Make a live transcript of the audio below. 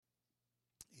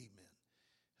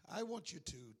I want you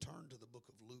to turn to the book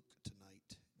of Luke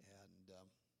tonight, and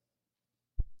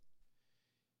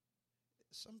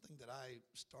something that I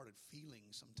started feeling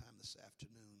sometime this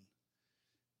afternoon.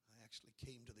 I actually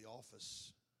came to the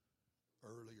office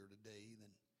earlier today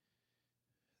than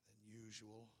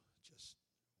usual. Just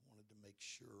wanted to make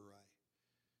sure I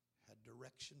had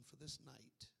direction for this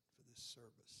night, for this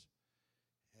service.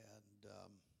 And,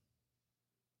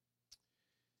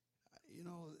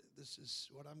 this is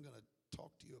what I'm going to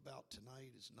talk to you about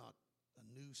tonight. Is not a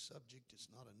new subject. It's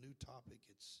not a new topic.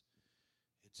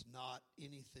 It's not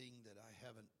anything that I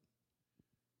haven't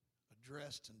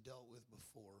addressed and dealt with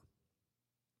before.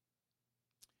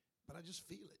 But I just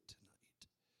feel it tonight.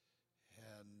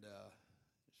 And I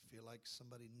just feel like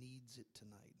somebody needs it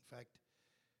tonight. In fact,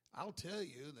 I'll tell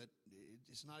you that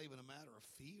it's not even a matter of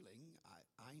feeling.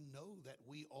 I know that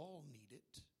we all need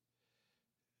it.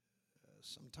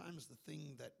 Sometimes the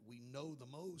thing that we know the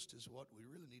most is what we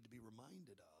really need to be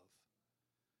reminded of.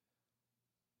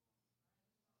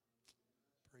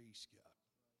 Praise God.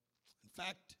 In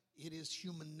fact, it is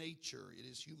human nature. It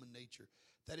is human nature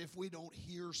that if we don't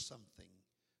hear something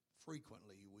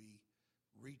frequently, we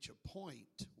reach a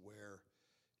point where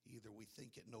either we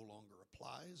think it no longer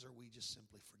applies or we just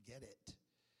simply forget it.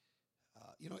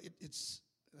 It's,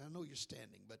 I know you're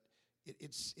standing, but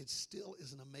it still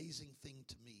is an amazing thing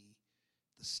to me,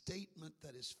 the statement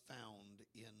that is found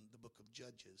in the book of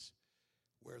Judges,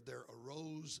 where there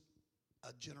arose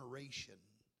a generation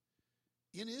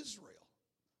in Israel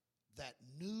that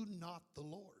knew not the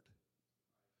Lord,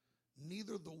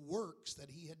 neither the works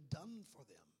that he had done for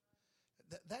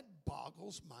them. That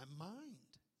boggles my mind.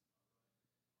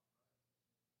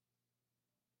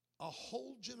 A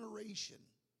whole generation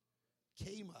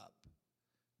came up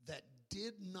that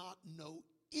did not know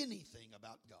anything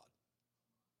about God.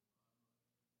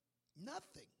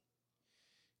 Nothing.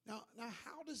 Now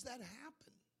how does that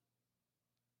happen?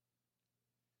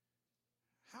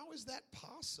 How is that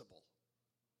possible?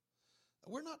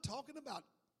 We're not talking about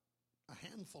a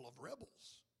handful of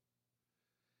rebels.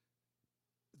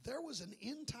 There was an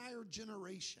entire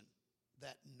generation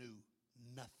that knew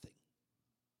nothing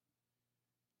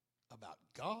about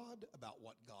God, about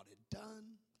what God had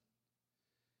done.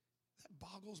 That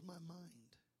boggles my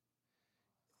mind.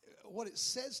 What it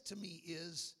says to me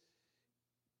is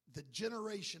the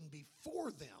generation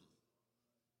before them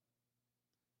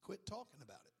quit talking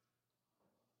about it.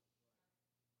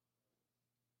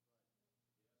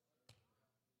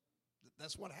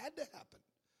 That's what had to happen.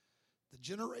 The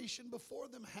generation before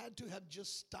them had to have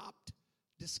just stopped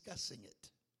discussing it.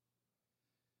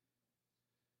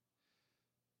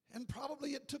 And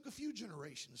probably it took a few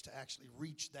generations to actually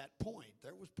reach that point.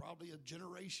 There was probably a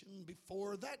generation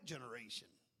before that generation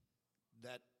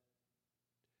that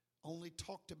only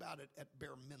talked about it at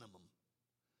bare minimum,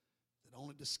 that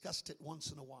only discussed it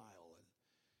once in a while.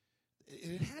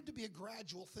 And it had to be a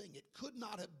gradual thing. It could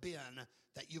not have been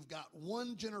that you've got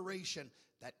one generation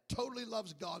that totally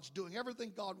loves God's doing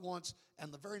everything God wants,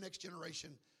 and the very next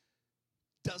generation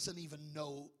doesn't even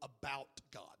know about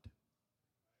God.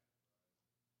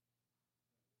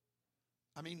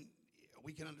 I mean,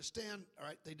 we can understand, all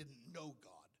right, they didn't know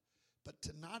God, but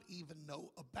to not even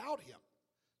know about him,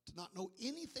 to not know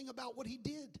anything about what he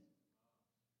did.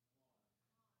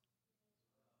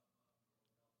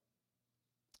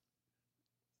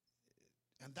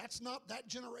 And that's not that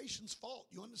generation's fault.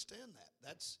 You understand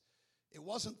that? It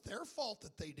wasn't their fault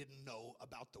that they didn't know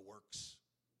about the works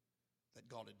that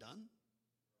God had done.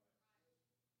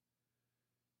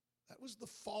 That was the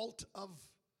fault of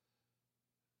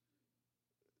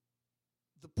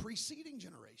the preceding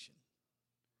generation.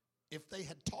 If they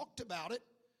had talked about it,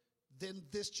 then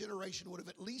this generation would have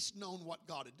at least known what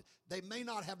God had done. They may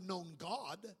not have known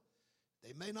God.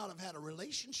 They may not have had a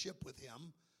relationship with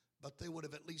him, but they would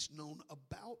have at least known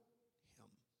about him.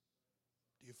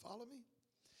 Do you follow me?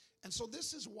 And so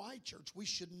this is why, church, we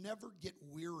should never get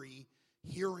weary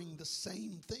hearing the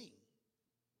same thing.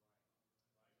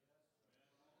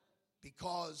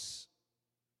 Because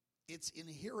it's in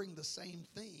hearing the same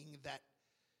thing that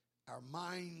our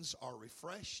minds are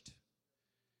refreshed,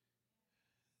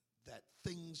 that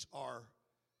things are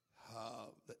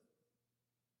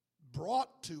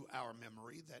brought to our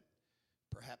memory that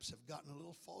perhaps have gotten a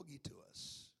little foggy to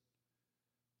us.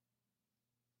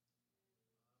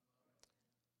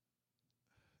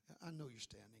 I know you're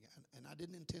standing, and I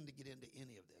didn't intend to get into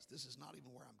any of this. This is not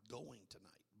even where I'm going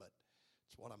tonight, but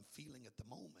it's what I'm feeling at the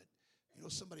moment. You know,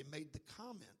 somebody made the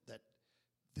comment that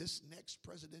this next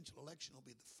presidential election will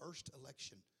be the first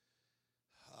election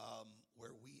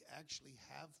where we actually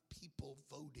have people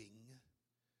voting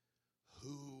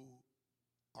who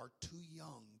are too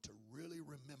young to really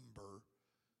remember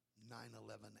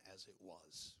 9/11 as it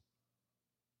was.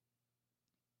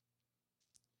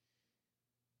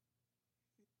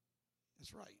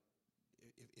 That's right.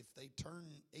 If they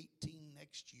turn 18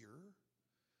 next year,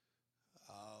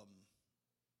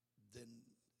 then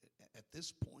at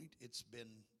this point it's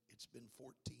been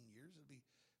 14 years. It'll be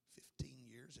 15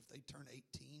 years. If they turn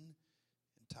 18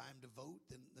 and time to vote,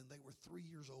 then they were 3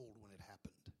 years old when it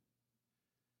happened.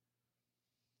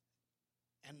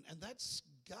 And that's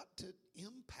got to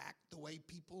impact the way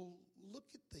people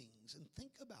look at things and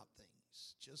think about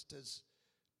things, just as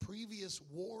previous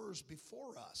wars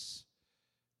before us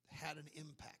had an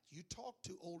impact. You talk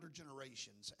to older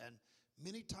generations, and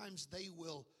many times they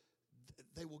will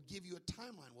give you a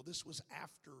timeline. Well, this was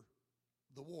after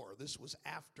the war. This was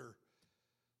after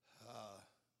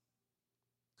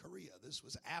Korea. This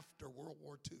was after World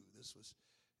War II. This was,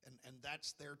 and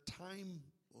that's their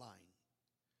timeline.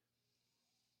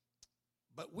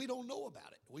 But we don't know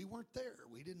about it. We weren't there.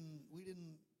 We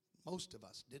didn't. Most of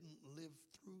us didn't live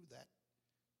through that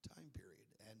time period,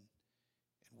 and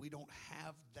we don't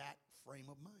have that frame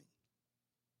of mind.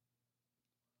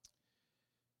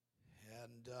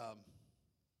 And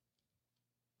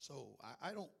so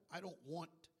I don't want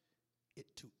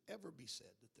it to ever be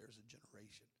said that there's a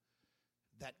generation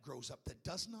that grows up that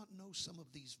does not know some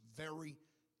of these very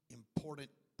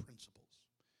important principles.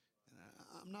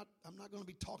 And I'm not going to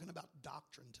be talking about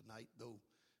doctrine tonight, though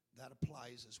that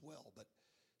applies as well. But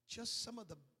just some of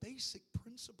the basic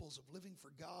principles of living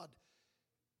for God.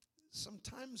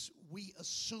 Sometimes we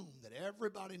assume that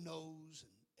everybody knows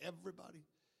and everybody,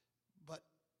 but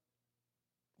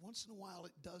once in a while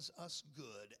it does us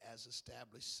good as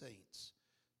established saints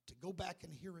to go back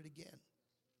and hear it again.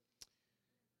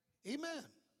 Amen.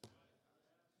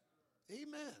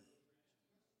 Amen.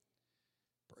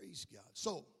 Praise God.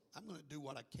 So I'm going to do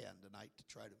what I can tonight to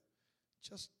try to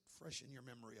just freshen your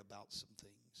memory about some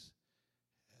things.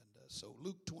 And so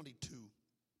Luke 22,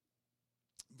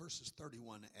 verses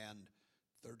 31 and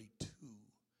 32.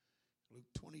 Luke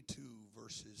 22,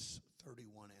 verses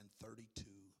 31 and 32.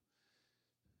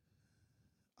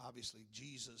 Obviously,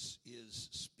 Jesus is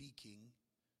speaking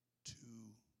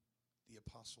to the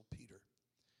Apostle Peter.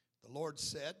 The Lord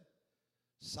said,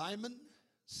 Simon,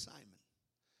 Simon,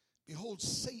 behold,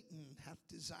 Satan hath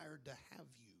desired to have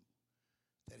you,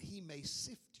 that he may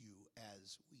sift you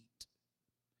as wheat.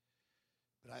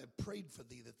 But I have prayed for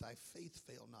thee that thy faith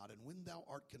fail not, and when thou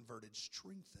art converted,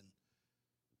 strengthen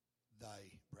thy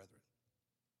brethren.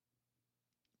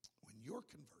 When you're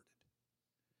converted,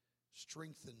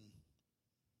 strengthen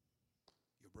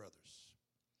your brothers.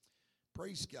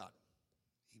 Praise God.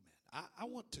 Amen. I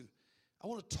want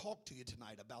to talk to you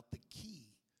tonight about the key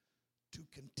to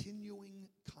continuing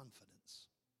confidence.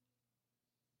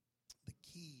 The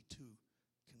key to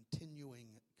continuing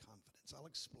confidence. I'll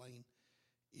explain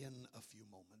in a few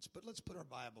moments, but let's put our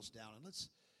Bibles down and let's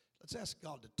ask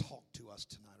God to talk to us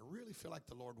tonight. I really feel like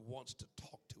the Lord wants to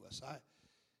talk to us.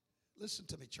 Listen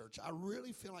to me, church. I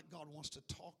really feel like God wants to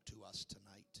talk to us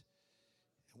tonight.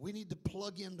 We need to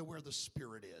plug into where the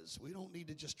Spirit is. We don't need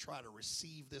to just try to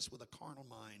receive this with a carnal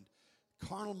mind.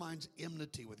 Carnal mind's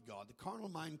enmity with God. The carnal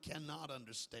mind cannot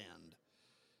understand.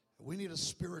 We need a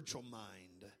spiritual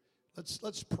mind.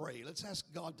 Let's pray. Let's ask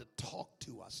God to talk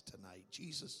to us tonight.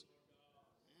 Jesus, I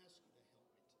ask you to help me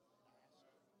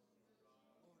tonight. Lord God,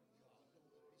 don't let me speak with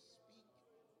the lips of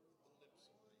man.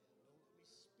 Don't let me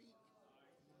speak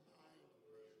from the mind of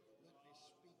man. Let me speak from the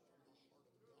heart of God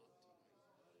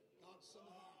tonight. God,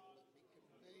 somehow let me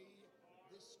convey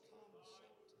this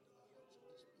concept into the hearts of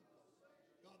these people.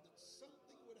 God, that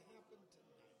something would happen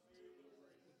tonight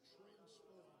that would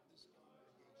transform this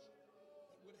congregation,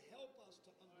 that would help us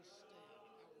to understand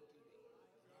our duty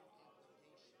and our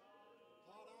obligation.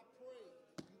 God, I pray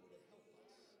that you would help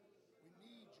us. We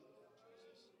need you, Lord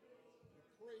Jesus. We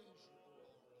praise you, O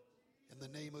Lord. In the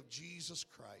name of Jesus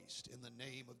Christ, in the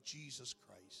name of Jesus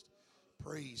Christ.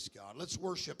 Praise God. Let's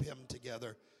worship him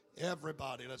together.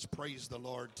 Everybody, let's praise the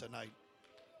Lord tonight.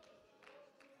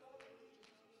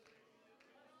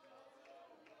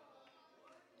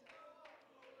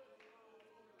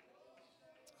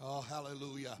 Oh,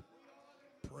 hallelujah.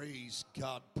 Praise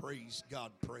God, praise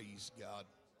God, praise God.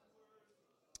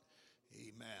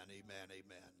 Amen, amen,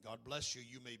 amen. God bless you.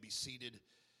 You may be seated.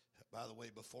 By the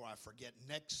way, before I forget,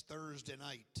 next Thursday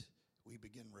night, we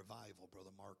begin revival.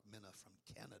 Brother Mark Minna from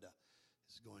Canada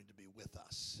is going to be with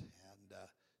us. And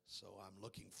so I'm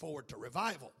looking forward to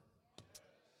revival.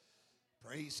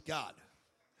 Praise God.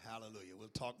 Hallelujah. We'll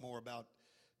talk more about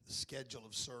the schedule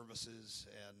of services,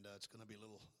 and it's going to be a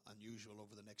little unusual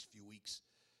over the next few weeks.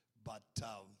 But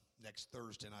next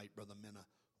Thursday night, Brother Minna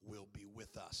will be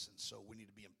with us. And so we need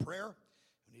to be in prayer.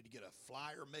 We need to get a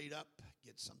flyer made up,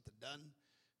 get something done,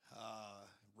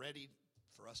 ready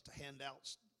for us to hand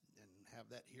out and have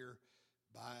that here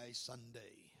by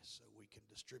Sunday so we can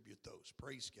distribute those.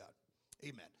 Praise God.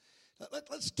 Amen.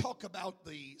 Let's talk about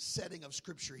the setting of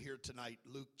Scripture here tonight,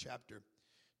 Luke chapter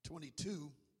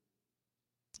 22.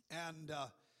 And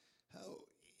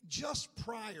just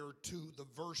prior to the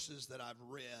verses that I've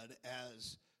read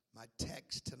as my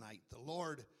text tonight, the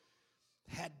Lord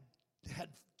had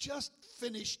just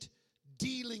finished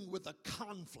dealing with a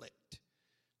conflict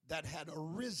that had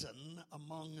arisen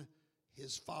among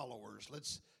his followers.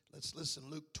 Let's listen,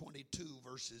 Luke 22,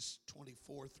 verses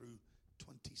 24 through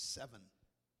 27.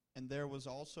 And there was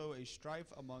also a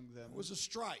strife among them. There was a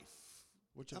strife.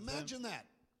 Imagine that.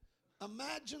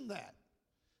 Imagine that.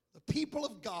 The people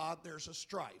of God, there's a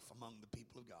strife among the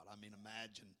people of God. I mean,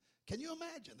 imagine. Can you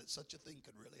imagine that such a thing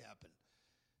could really happen?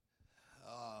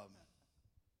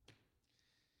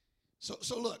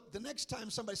 So look, the next time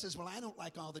somebody says, well, I don't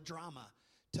like all the drama,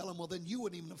 tell them, well, then you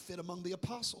wouldn't even have fit among the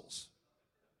apostles.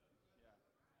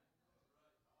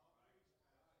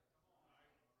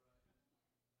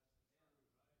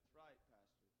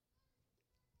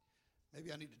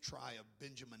 Maybe I need to try a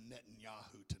Benjamin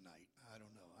Netanyahu tonight. I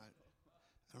don't know. I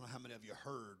don't know how many of you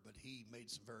heard, but he made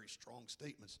some very strong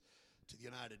statements to the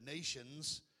United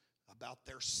Nations about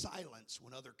their silence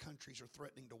when other countries are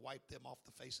threatening to wipe them off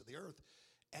the face of the earth.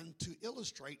 And to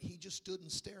illustrate, he just stood and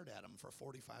stared at them for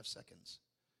 45 seconds.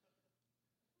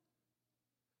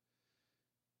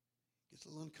 Gets a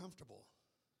little uncomfortable.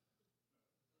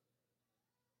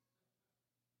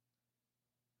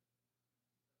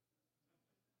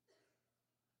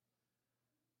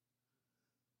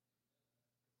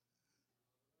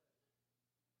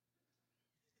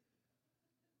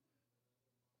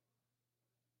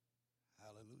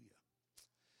 Hallelujah.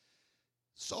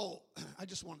 So I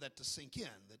just wanted that to sink in,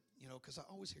 that, because I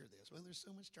always hear this. Well, there's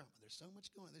so much drama. There's so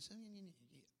much going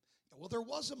on. Well, there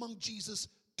was among Jesus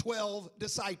 12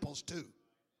 disciples too.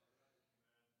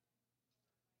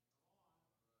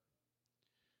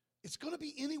 It's going to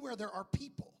be anywhere there are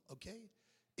people, okay?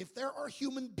 If there are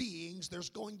human beings, there's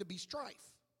going to be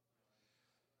strife.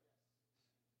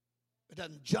 It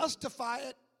doesn't justify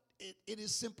it. It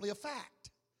is simply a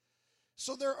fact.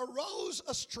 So there arose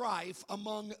a strife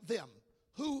among them.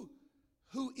 Who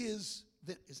is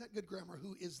them? Is that good grammar?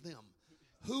 Who is them?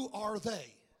 Who are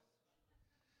they?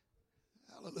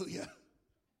 Hallelujah.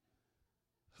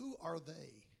 Who are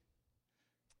they?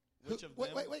 Which of them?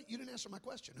 Wait. You didn't answer my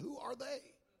question. Who are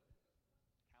they?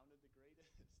 Counted the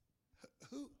greatest.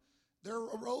 Who? There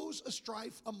arose a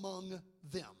strife among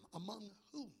them. Among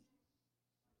whom?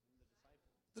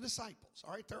 The disciples.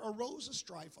 All right. There arose a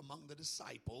strife among the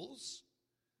disciples.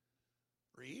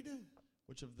 Read.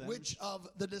 Which of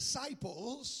the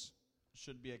disciples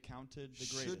should be accounted the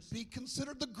greatest? Should be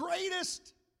considered the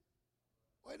greatest.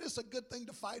 Why, this is a good thing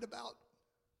to fight about.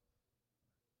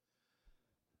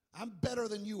 I'm better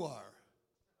than you are.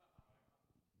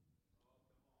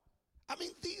 I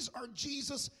mean, these are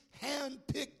Jesus'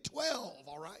 hand-picked 12,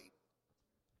 all right?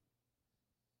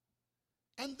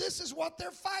 And this is what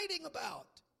they're fighting about.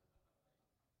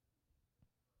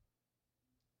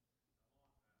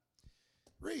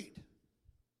 Read.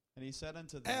 And he said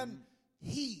unto them. And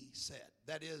he said,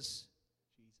 that is,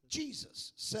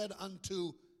 Jesus said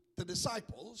unto the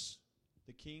disciples.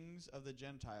 The kings of the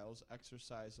Gentiles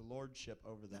exercise lordship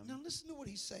over them. Now listen to what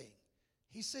he's saying.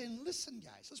 He's saying, listen,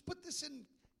 guys. Let's put this in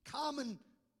common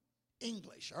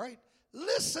English, all right?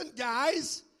 Listen,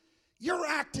 guys. You're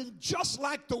acting just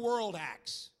like the world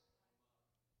acts.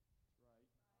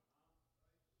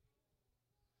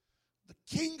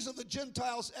 The kings of the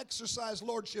Gentiles exercise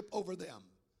lordship over them.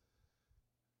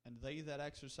 And they that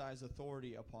exercise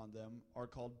authority upon them are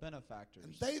called benefactors.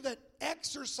 And they that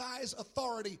exercise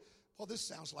authority, well, this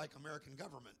sounds like American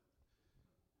government.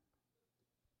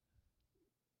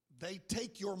 They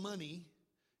take your money,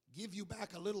 give you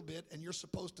back a little bit, and you're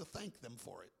supposed to thank them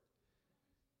for it.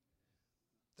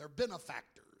 They're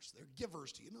benefactors. They're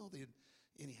givers to you.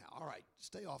 Anyhow, all right,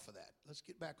 stay off of that. Let's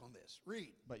get back on this.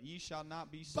 Read. But ye shall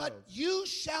not be so. But you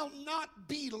shall not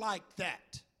be like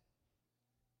that.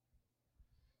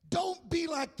 Don't be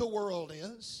like the world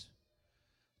is.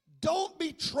 Don't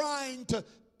be trying to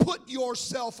put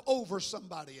yourself over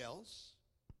somebody else.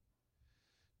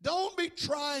 Don't be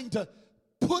trying to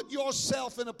put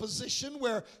yourself in a position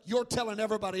where you're telling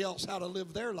everybody else how to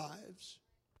live their lives.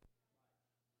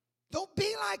 Don't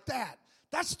be like that.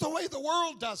 That's the way the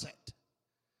world does it.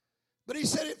 But he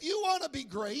said, if you want to be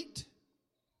great.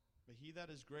 But he that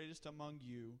is greatest among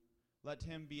you, let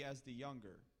him be as the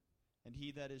younger. and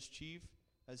he that is chief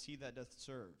as he that doth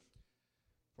serve.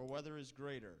 For whether is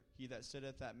greater, he that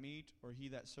sitteth at meat, or he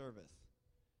that serveth?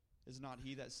 Is not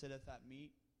he that sitteth at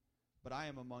meat? But I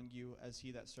am among you as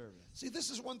he that serveth. See, this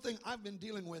is one thing I've been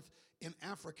dealing with in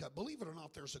Africa. Believe it or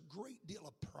not, there's a great deal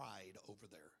of pride over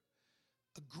there.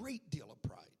 A great deal of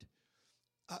pride.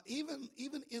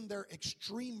 Even in their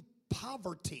extreme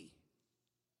poverty,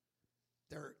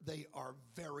 they are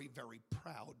very, very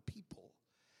proud people.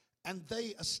 And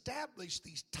they establish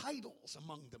these titles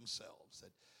among themselves.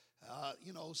 That,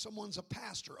 someone's a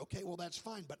pastor. Okay, well, that's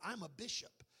fine, but I'm a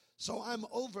bishop. So I'm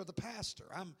over the pastor.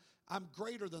 I'm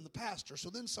greater than the pastor. So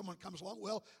then someone comes along,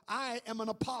 well, I am an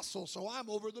apostle, so I'm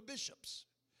over the bishops.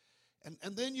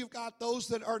 And then you've got those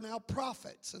that are now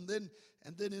prophets. And then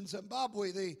in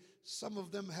Zimbabwe, some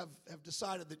of them have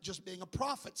decided that just being a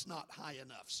prophet's not high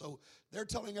enough. So they're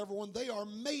telling everyone they are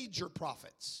major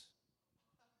prophets.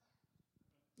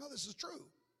 No, this is true.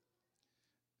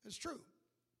 It's true.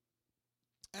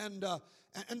 And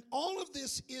all of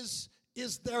this is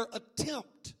their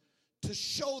attempt to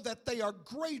show that they are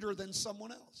greater than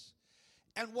someone else.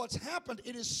 And what's happened,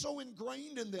 it is so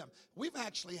ingrained in them. We've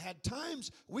actually had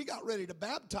times we got ready to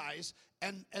baptize,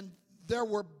 and there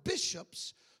were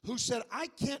bishops who said, I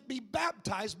can't be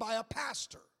baptized by a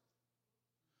pastor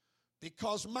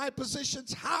because my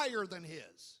position's higher than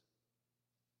his.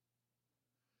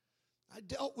 I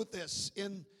dealt with this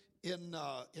in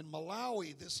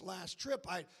Malawi this last trip.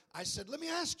 I said, let me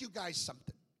ask you guys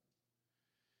something.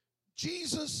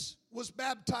 Jesus was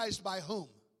baptized by whom?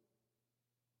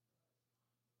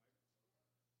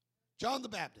 John the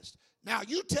Baptist. Now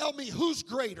you tell me who's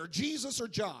greater, Jesus or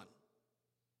John?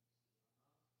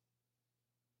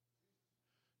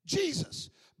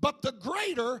 Jesus. But the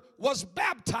greater was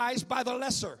baptized by the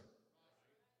lesser.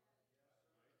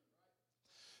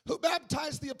 Who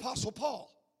baptized the Apostle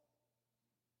Paul?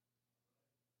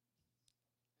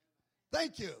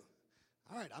 Thank you.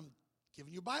 All right, I'm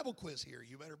giving you a Bible quiz here.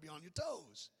 You better be on your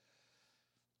toes.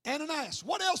 Ananias.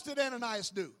 What else did Ananias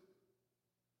do?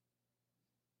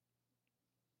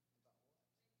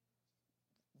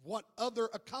 What other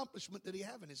accomplishment did he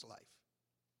have in his life?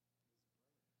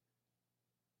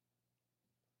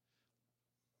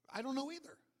 I don't know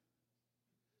either.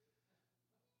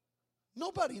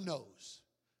 Nobody knows.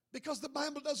 Because the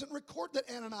Bible doesn't record that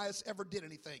Ananias ever did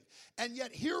anything. And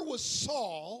yet here was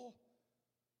Saul,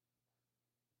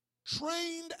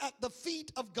 trained at the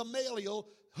feet of Gamaliel,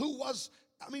 who was,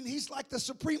 he's like the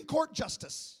Supreme Court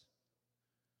justice.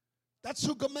 That's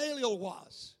who Gamaliel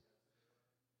was.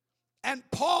 And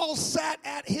Paul sat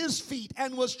at his feet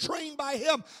and was trained by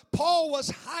him. Paul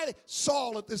was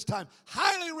Saul at this time,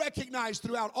 highly recognized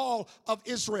throughout all of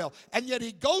Israel. And yet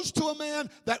he goes to a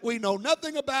man that we know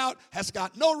nothing about, has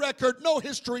got no record, no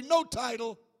history, no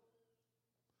title,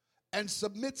 and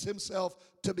submits himself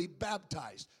to be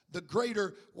baptized. The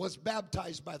greater was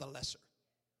baptized by the lesser.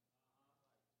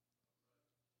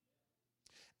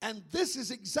 And this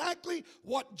is exactly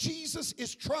what Jesus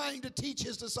is trying to teach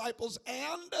his disciples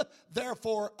and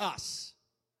therefore us.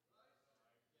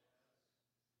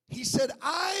 He said,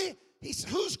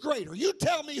 who's greater? You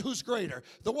tell me who's greater.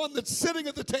 The one that's sitting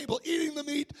at the table eating the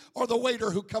meat or the waiter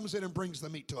who comes in and brings the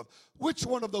meat to him? Which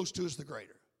one of those two is the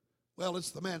greater? Well, it's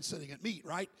the man sitting at meat,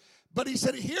 right? But he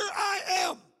said, here I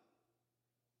am,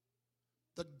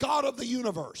 the God of the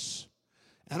universe.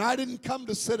 And I didn't come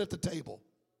to sit at the table.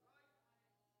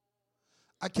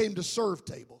 I came to serve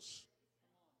tables.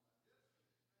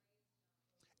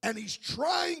 And he's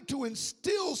trying to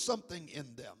instill something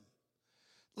in them.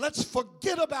 Let's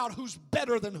forget about who's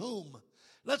better than whom.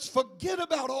 Let's forget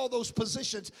about all those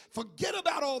positions. Forget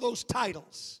about all those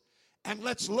titles. And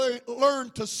let's learn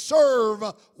to serve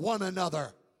one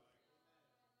another.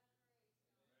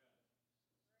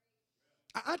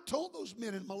 I told those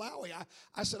men in Malawi,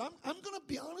 I said, I'm going to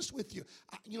be honest with you.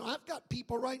 I've got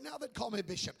people right now that call me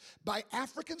bishop. By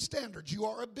African standards, you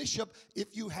are a bishop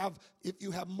if you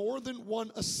have more than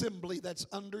one assembly that's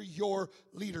under your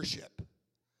leadership.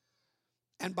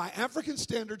 And by African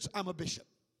standards, I'm a bishop.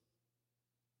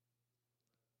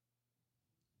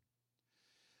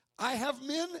 I have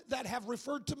men that have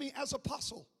referred to me as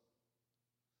apostle.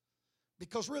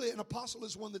 Because really, an apostle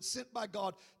is one that's sent by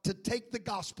God to take the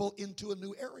gospel into a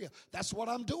new area. That's what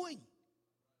I'm doing.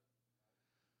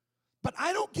 But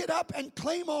I don't get up and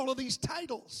claim all of these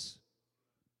titles.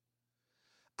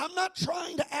 I'm not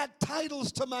trying to add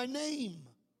titles to my name.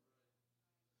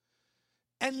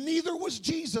 And neither was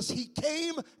Jesus. He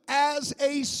came as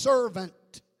a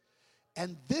servant.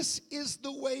 And this is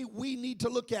the way we need to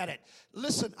look at it.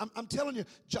 Listen, I'm telling you,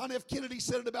 John F. Kennedy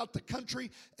said it about the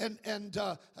country, and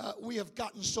we have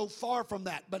gotten so far from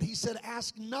that. But he said,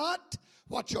 ask not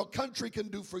what your country can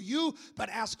do for you, but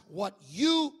ask what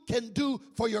you can do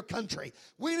for your country.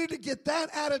 We need to get that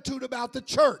attitude about the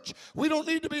church. We don't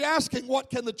need to be asking, what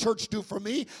can the church do for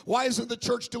me? Why isn't the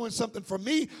church doing something for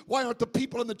me? Why aren't the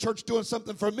people in the church doing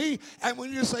something for me? And we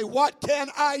need to say, what can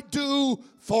I do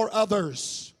for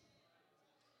others?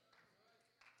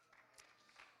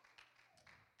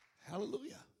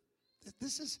 Hallelujah.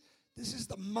 This is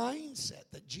the mindset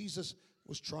that Jesus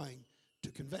was trying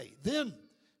to convey. Then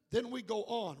we go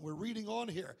on. We're reading on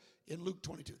here in Luke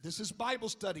 22. This is Bible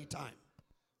study time.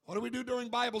 What do we do during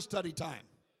Bible study time?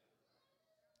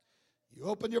 You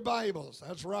open your Bibles.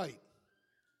 That's right.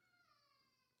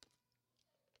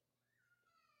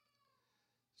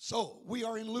 So we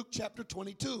are in Luke chapter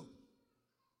 22.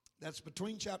 That's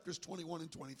between chapters 21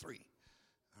 and 23.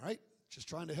 All right? Just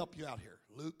trying to help you out here.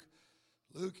 Luke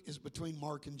is between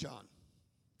Mark and John.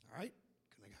 All right?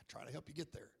 Gonna try to help you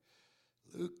get there.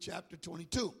 Luke chapter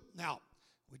 22. Now,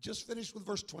 we just finished with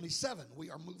verse 27. We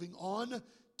are moving on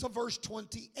to verse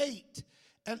 28.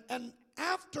 And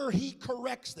after he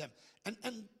corrects them, and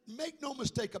make no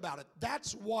mistake about it,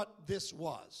 that's what this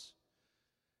was.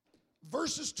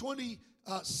 Verses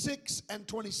 26 and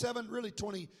 27, really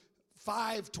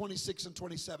 25, 26, and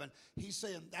 27. He's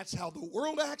saying that's how the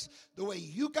world acts. The way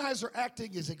you guys are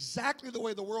acting is exactly the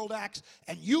way the world acts,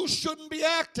 and you shouldn't be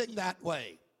acting that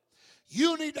way.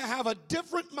 You need to have a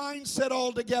different mindset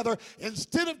altogether.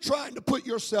 Instead of trying to put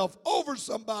yourself over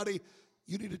somebody,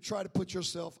 you need to try to put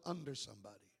yourself under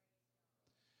somebody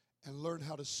and learn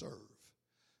how to serve.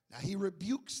 Now, he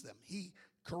rebukes them. He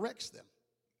corrects them.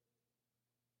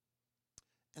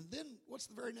 And then what's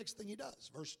the very next thing he does?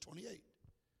 Verse 28.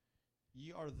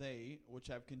 Ye are they which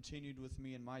have continued with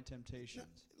me in my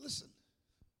temptations. Now, listen.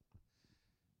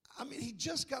 I mean, he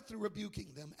just got through rebuking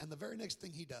them, and the very next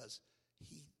thing he does,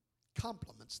 he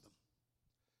compliments them.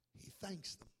 He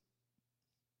thanks them.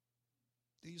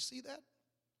 Do you see that?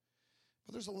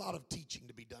 Well, there's a lot of teaching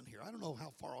to be done here. I don't know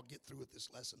how far I'll get through with this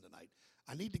lesson tonight.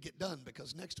 I need to get done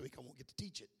because next week I won't get to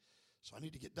teach it. So I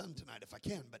need to get done tonight if I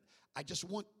can. But I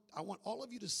want all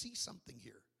of you to see something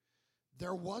here.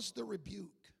 There was the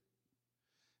rebuke.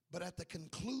 But at the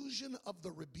conclusion of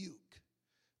the rebuke,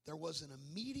 there was an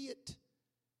immediate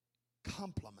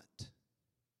compliment.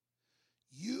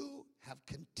 You have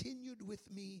continued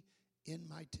with me in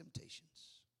my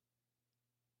temptations.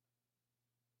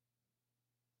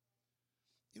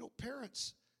 You know,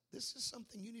 parents, this is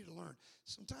something you need to learn.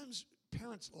 Sometimes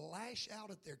parents lash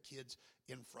out at their kids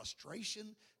in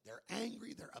frustration. They're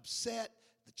angry, they're upset,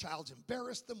 the child's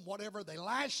embarrassed them, whatever. They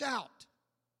lash out.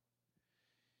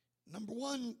 Number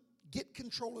one, get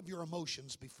control of your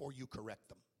emotions before you correct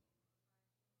them.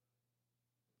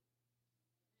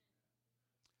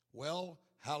 Well,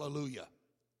 hallelujah.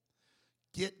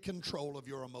 Get control of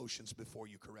your emotions before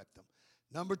you correct them.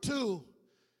 Number two,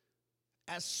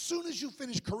 as soon as you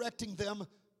finish correcting them,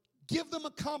 give them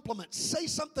a compliment. Say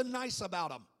something nice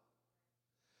about them.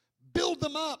 Build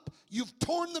them up. You've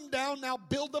torn them down, now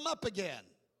build them up again.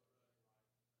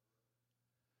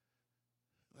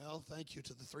 Well, thank you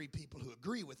to the three people who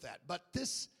agree with that. But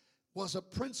this was a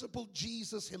principle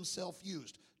Jesus himself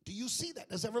used. Do you see that?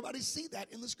 Does everybody see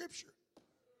that in the scripture?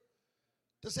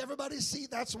 Does everybody see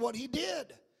that's what he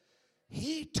did?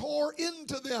 He tore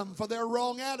into them for their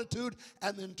wrong attitude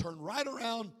and then turned right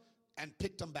around and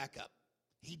picked them back up.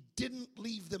 He didn't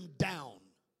leave them down.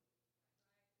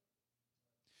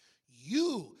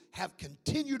 You have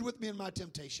continued with me in my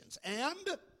temptations.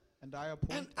 And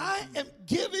I am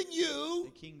giving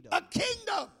you a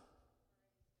kingdom.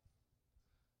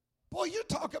 Boy, you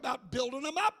talk about building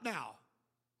them up now.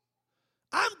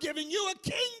 I'm giving you a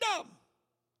kingdom.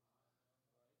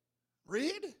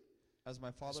 Read. As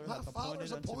my Father hath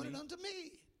appointed unto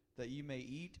me, that ye may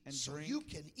eat and drink. So you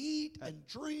can eat and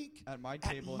drink at my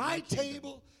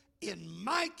table, in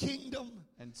my kingdom,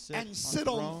 and sit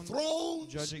on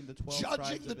thrones, judging the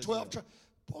 12 tribes.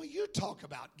 Boy, you talk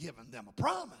about giving them a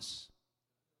promise.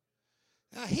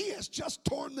 Now, he has just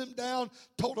torn them down,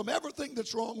 told them everything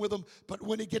that's wrong with them, but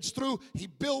when he gets through, he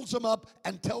builds them up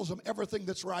and tells them everything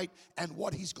that's right and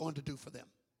what he's going to do for them.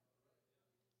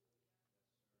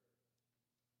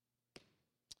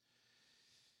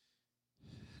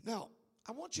 Now,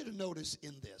 I want you to notice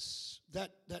in this,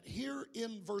 that here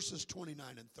in verses 29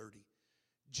 and 30,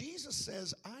 Jesus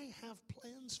says, I have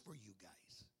plans for you guys.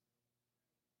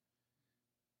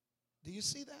 Do you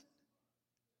see that?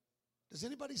 Does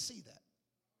anybody see that?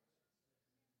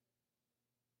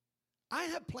 I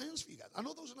have plans for you guys. I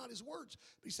know those are not his words,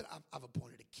 but he said, I've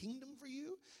appointed a kingdom for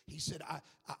you. He said,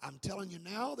 I'm telling you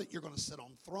now that you're going to sit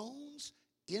on thrones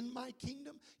in my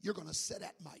kingdom. You're going to sit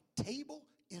at my table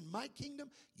in my kingdom.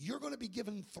 You're going to be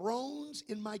given thrones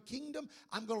in my kingdom.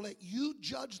 I'm going to let you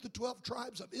judge the 12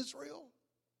 tribes of Israel.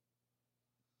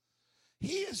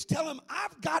 He is telling them,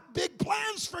 I've got big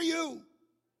plans for you.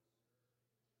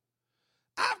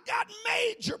 I've got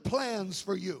major plans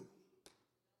for you.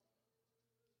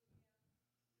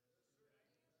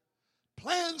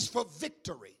 Plans for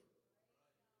victory.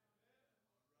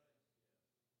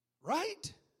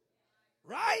 Right?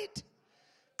 Right?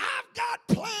 I've got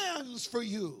plans for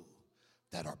you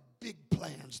that are big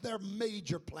plans. They're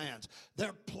major plans.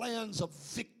 They're plans of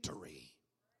victory.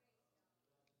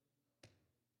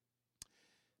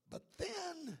 But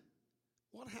then,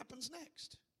 what happens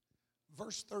next?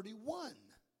 Verse 31.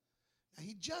 Now,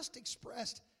 he just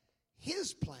expressed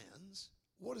his plans.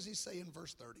 What does he say in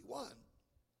verse 31?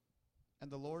 And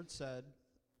the Lord said,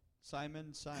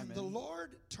 Simon, Simon. And the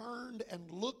Lord turned and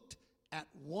looked at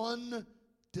one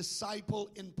disciple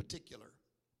in particular.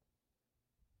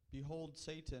 Behold,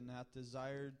 Satan hath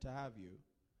desired to have you,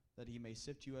 that he may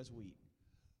sift you as wheat.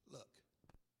 Look,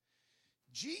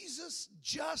 Jesus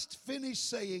just finished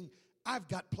saying, I've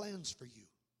got plans for you.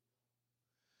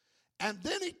 And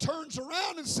then he turns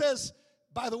around and says,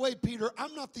 by the way, Peter,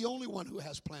 I'm not the only one who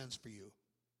has plans for you.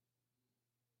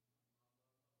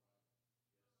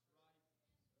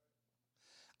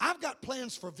 I've got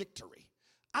plans for victory.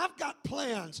 I've got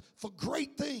plans for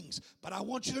great things. But I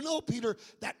want you to know, Peter,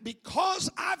 that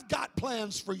because I've got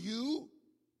plans for you,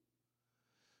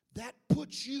 that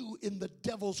puts you in the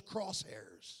devil's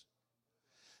crosshairs.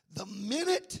 The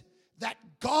minute that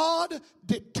God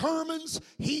determines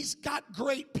he's got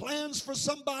great plans for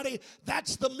somebody,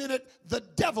 that's the minute the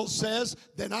devil says,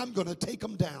 then I'm going to take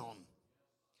them down.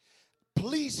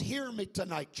 Please hear me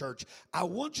tonight, church. I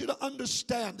want you to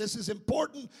understand this is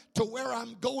important to where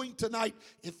I'm going tonight.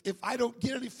 If I don't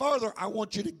get any farther, I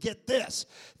want you to get this.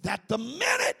 That the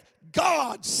minute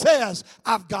God says,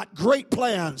 I've got great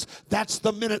plans, that's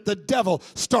the minute the devil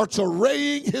starts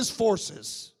arraying his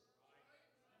forces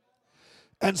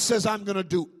and says, I'm going to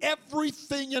do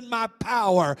everything in my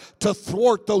power to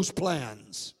thwart those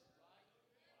plans.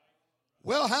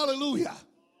 Well, hallelujah.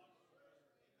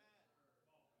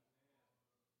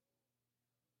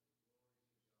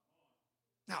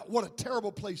 Now, what a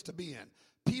terrible place to be in.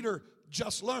 Peter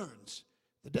just learns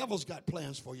the devil's got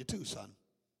plans for you too, son.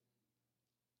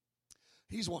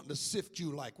 He's wanting to sift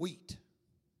you like wheat.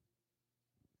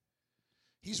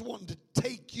 He's wanting to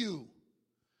take you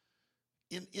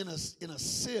in a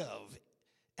sieve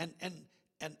and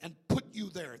put you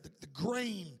there. The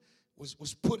grain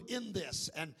was put in this,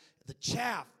 and the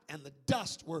chaff and the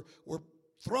dust were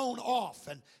thrown off.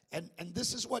 And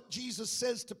this is what Jesus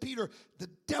says to Peter. The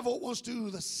devil wants to do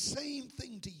the same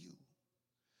thing to you.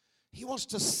 He wants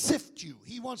to sift you.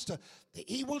 He wants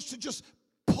to just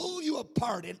pull you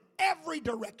apart in every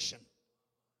direction.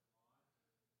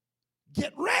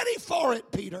 Get ready for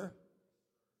it, Peter.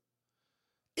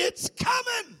 It's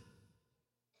coming.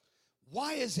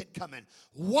 Why is it coming?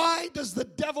 Why does the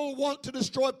devil want to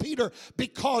destroy Peter?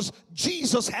 Because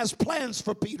Jesus has plans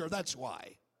for Peter. That's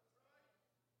why.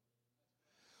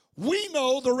 We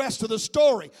know the rest of the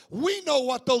story. We know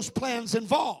what those plans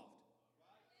involve.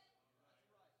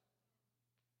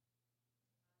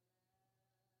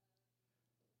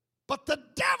 But the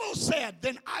devil said,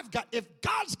 if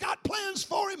God's got plans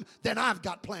for him, then I've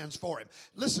got plans for him.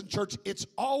 Listen, church, it's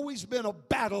always been a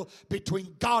battle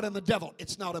between God and the devil.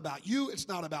 It's not about you. It's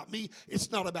not about me. It's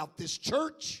not about this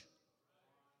church.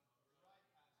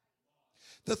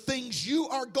 The things you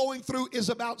are going through is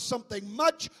about something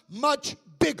much, much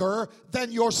bigger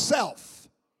than yourself.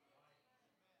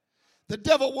 The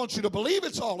devil wants you to believe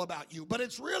it's all about you, but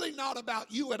it's really not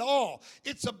about you at all.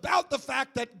 It's about the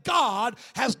fact that God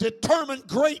has determined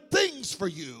great things for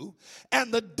you,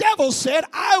 and the devil said,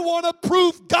 I want to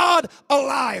prove God a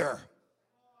liar.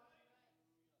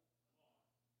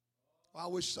 Well, I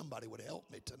wish somebody would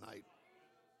help me tonight.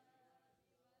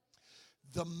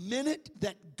 The minute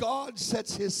that God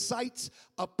sets his sights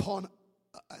upon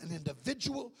an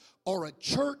individual or a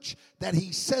church, that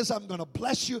he says, I'm going to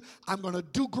bless you, I'm going to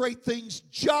do great things,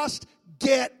 just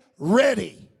get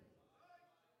ready.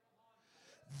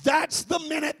 That's the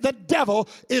minute the devil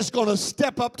is going to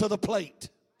step up to the plate.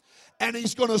 And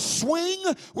he's going to swing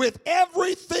with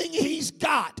everything he's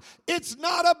got. It's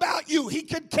not about you. He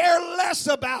could care less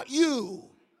about you.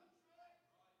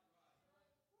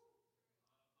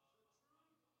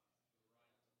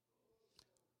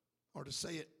 Or to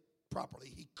say it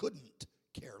properly, he couldn't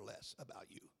care less about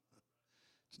you.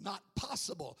 It's not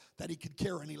possible that he could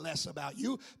care any less about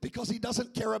you because he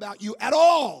doesn't care about you at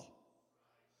all.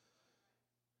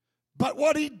 But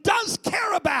what he does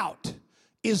care about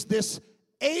is this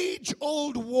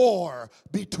age-old war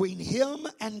between him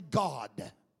and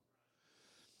God.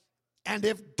 And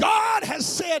if God has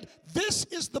said, this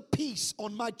is the piece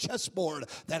on my chessboard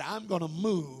that I'm going to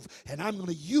move, and I'm going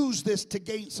to use this to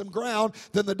gain some ground,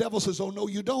 then the devil says, oh, no,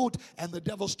 you don't. And the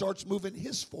devil starts moving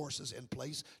his forces in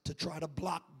place to try to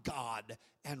block God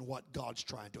and what God's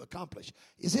trying to accomplish.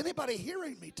 Is anybody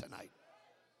hearing me tonight?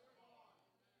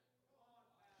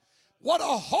 What a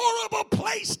horrible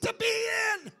place to be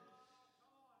in.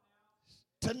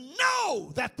 To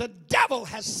know that the devil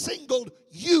has singled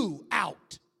you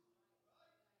out.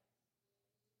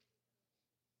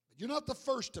 You're not the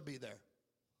first to be there.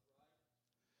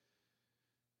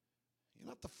 You're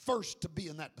not the first to be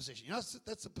in that position. You know,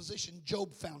 that's the position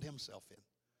Job found himself in.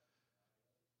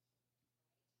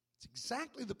 It's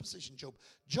exactly the position Job.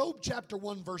 Job chapter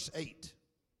 1 verse 8.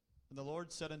 And the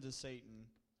Lord said unto Satan,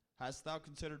 Hast thou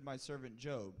considered my servant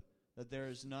Job, that there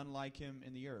is none like him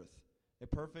in the earth, a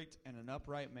perfect and an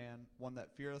upright man, one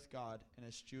that feareth God and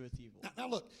escheweth evil? Now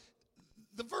look,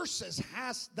 the verse says,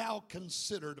 Hast thou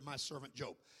considered my servant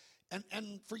Job?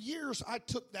 And for years I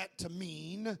took that to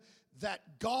mean that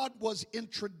God was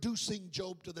introducing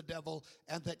Job to the devil,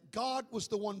 and that God was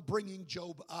the one bringing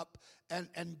Job up,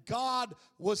 and God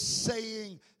was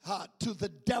saying to the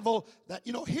devil that,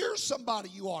 you know, here's somebody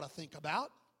you ought to think about.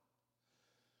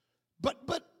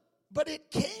 But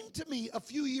it came to me a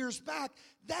few years back,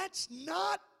 that's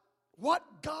not what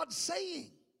God's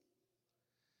saying.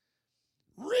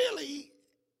 Really,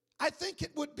 I think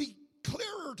it would be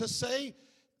clearer to say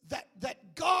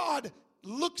that God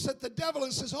looks at the devil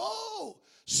and says, oh,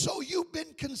 so you've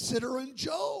been considering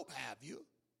Job, have you?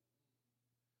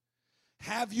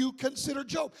 Have you considered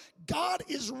Job? God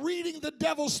is reading the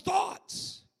devil's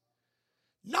thoughts.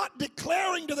 Not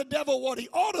declaring to the devil what he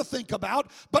ought to think about,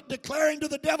 but declaring to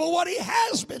the devil what he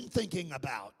has been thinking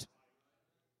about.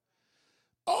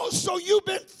 Oh, so you've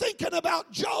been thinking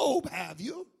about Job, have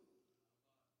you?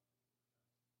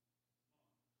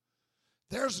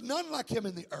 There's none like him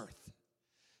in the earth.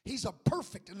 He's a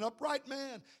perfect and upright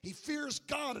man. He fears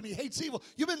God and he hates evil.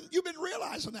 You've been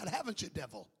realizing that, haven't you,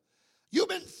 devil?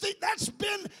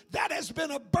 That has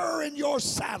been a burr in your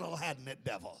saddle, hadn't it,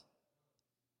 devil?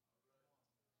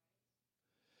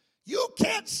 You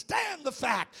can't stand the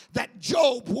fact that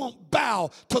Job won't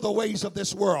bow to the ways of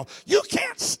this world. You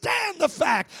can't stand the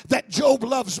fact that Job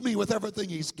loves me with everything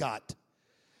he's got.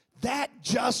 That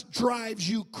just drives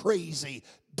you crazy,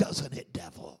 doesn't it,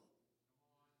 devil?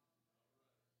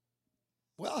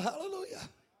 Well, hallelujah.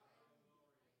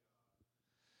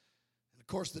 And of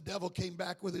course, the devil came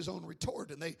back with his own retort,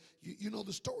 and you know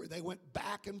the story. They went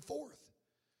back and forth.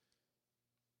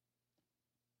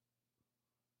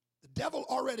 The devil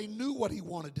already knew what he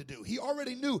wanted to do. He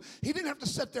already knew. He didn't have to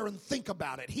sit there and think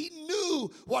about it. He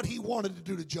knew what he wanted to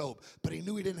do to Job, but he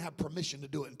knew he didn't have permission to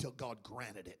do it until God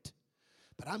granted it.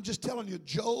 But I'm just telling you,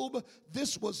 Job,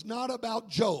 this was not about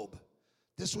Job.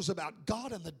 This was about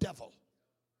God and the devil.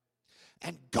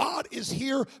 And God is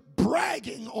here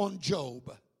bragging on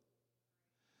Job.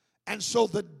 And so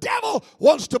the devil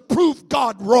wants to prove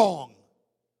God wrong.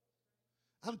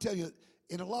 I'm telling you,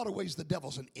 in a lot of ways, the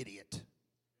devil's an idiot.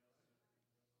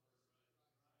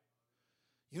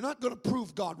 You're not going to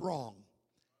prove God wrong.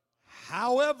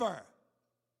 However,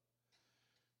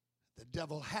 the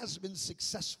devil has been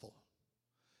successful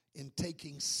in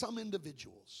taking some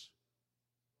individuals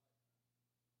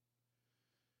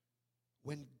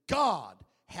when God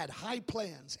had high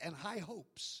plans and high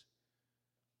hopes.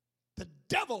 The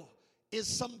devil is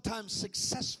sometimes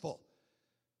successful.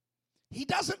 He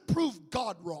doesn't prove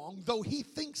God wrong, though he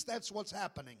thinks that's what's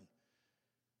happening.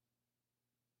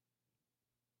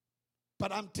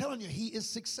 But I'm telling you, he is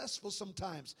successful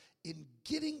sometimes in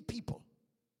getting people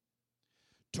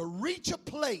to reach a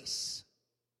place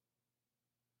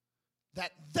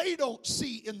that they don't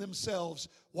see in themselves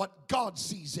what God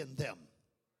sees in them.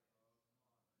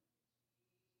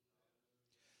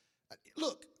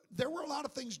 Look, there were a lot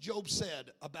of things Job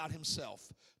said about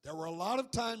himself. There were a lot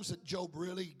of times that Job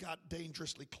really got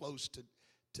dangerously close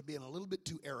to being a little bit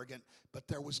too arrogant, but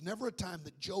there was never a time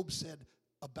that Job said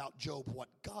about Job what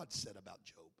God said about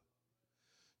Job.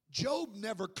 Job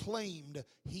never claimed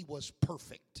he was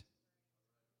perfect,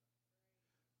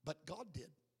 but God did.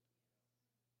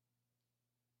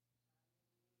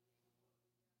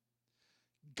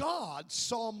 God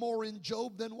saw more in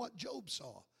Job than what Job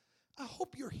saw. I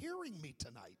hope you're hearing me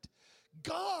tonight.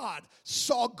 God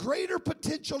saw greater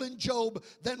potential in Job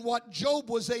than what Job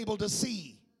was able to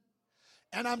see.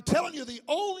 And I'm telling you, the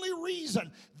only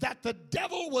reason that the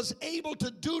devil was able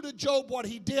to do to Job what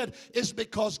he did is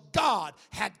because God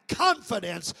had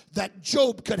confidence that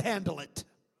Job could handle it.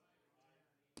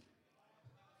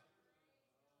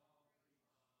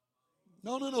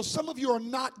 No. Some of you are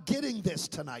not getting this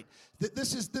tonight.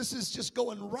 This is just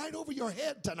going right over your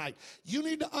head tonight. You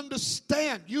need to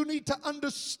understand. You need to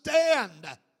understand.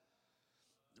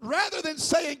 Rather than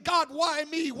saying, God, why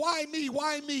me? Why me?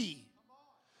 Why me?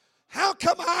 How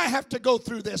come I have to go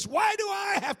through this? Why do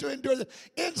I have to endure this?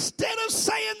 Instead of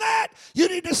saying that, you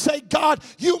need to say, God,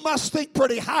 you must think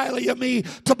pretty highly of me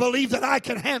to believe that I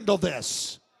can handle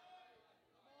this.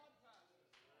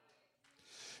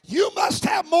 You must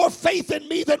have more faith in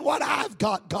me than what I've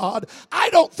got, God. I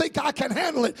don't think I can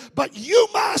handle it, but you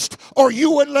must, or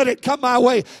you wouldn't let it come my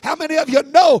way. How many of you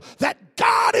know that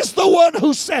God is the one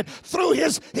who said through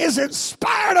his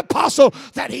inspired apostle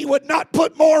that he would not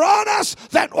put more on us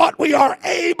than what we are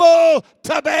able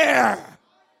to bear?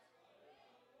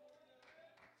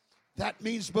 That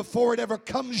means before it ever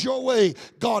comes your way,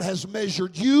 God has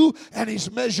measured you and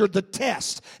he's measured the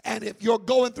test. And if you're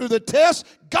going through the test,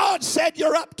 God said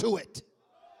you're up to it.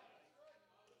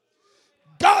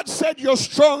 God said you're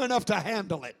strong enough to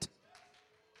handle it.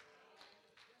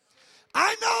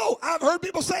 I know, I've heard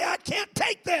people say, I can't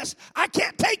take this. I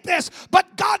can't take this.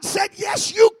 But God said,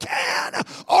 yes, you can,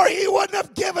 or he wouldn't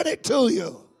have given it to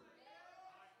you.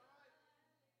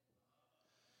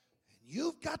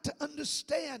 You've got to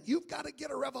understand, you've got to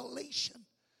get a revelation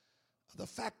of the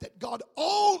fact that God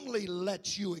only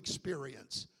lets you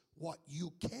experience what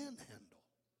you can handle.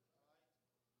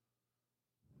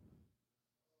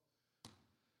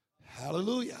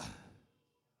 Hallelujah.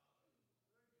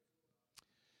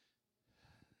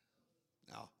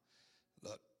 Now,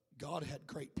 look, God had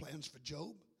great plans for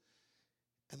Job,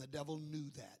 and the devil knew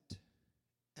that.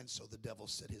 And so the devil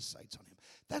set his sights on him.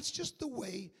 That's just the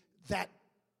way that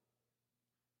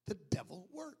the devil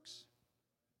works.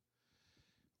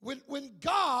 When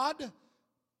God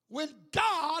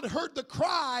heard the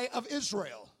cry of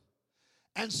Israel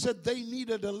and said they need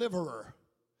a deliverer,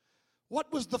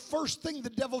 what was the first thing the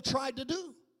devil tried to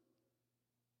do?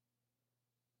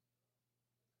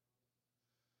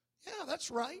 Yeah, that's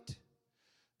right.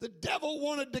 The devil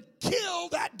wanted to kill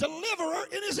that deliverer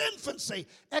in his infancy.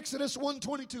 Exodus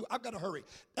 1:22. I've got to hurry.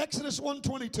 Exodus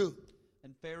 1:22.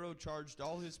 And Pharaoh charged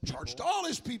all his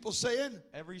people, saying,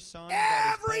 every son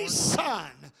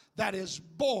that is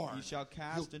born, ye shall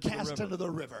cast into the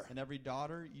river. And every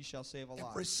daughter ye shall save alive.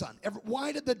 Every son.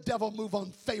 Why did the devil move on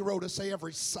Pharaoh to say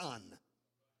every son?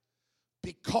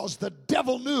 Because the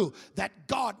devil knew that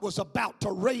God was about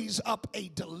to raise up a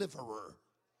deliverer.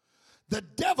 The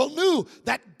devil knew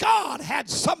that God had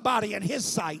somebody in his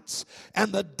sights.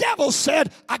 And the devil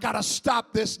said, I got to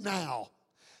stop this now.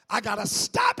 I got to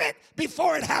stop it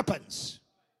before it happens.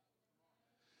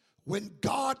 When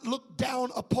God looked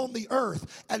down upon the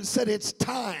earth and said, it's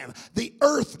time, the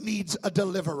earth needs a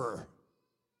deliverer.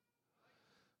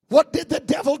 What did the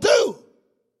devil do?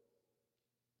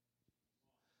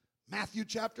 Matthew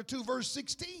chapter 2, verse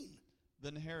 16.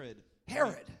 Then Herod,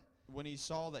 when he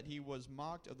saw that he was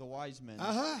mocked of the wise men,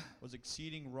 was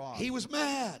exceeding wroth. He was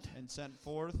mad. And sent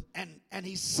forth. And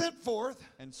he sent forth.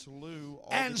 And slew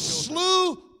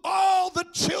all the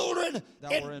children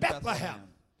in Bethlehem.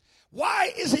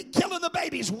 Why is he killing the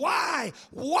babies? Why?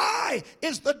 Why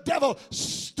is the devil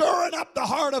stirring up the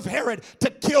heart of Herod to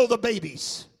kill the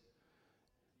babies?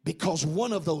 Because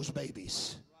one of those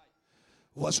babies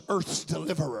was earth's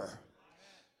deliverer.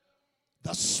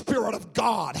 The Spirit of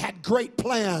God had great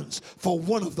plans for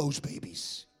one of those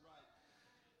babies.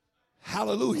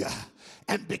 Hallelujah.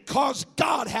 And because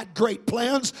God had great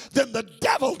plans, then the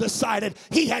devil decided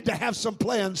he had to have some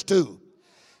plans too.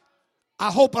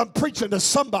 I hope I'm preaching to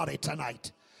somebody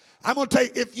tonight. I'm going to tell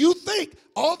you, if you think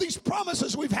all these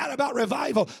promises we've had about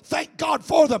revival, thank God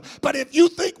for them. But if you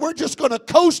think we're just going to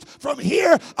coast from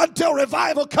here until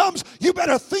revival comes, you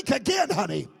better think again,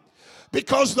 honey.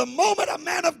 Because the moment a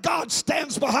man of God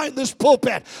stands behind this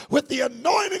pulpit with the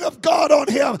anointing of God on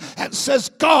him and says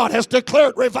God has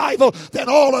declared revival, then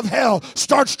all of hell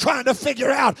starts trying to figure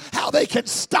out how they can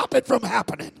stop it from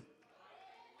happening.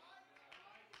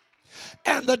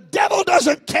 And the devil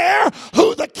doesn't care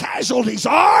who the casualties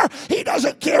are. He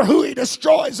doesn't care who he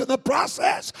destroys in the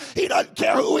process. He doesn't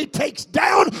care who he takes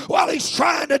down while he's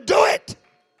trying to do it.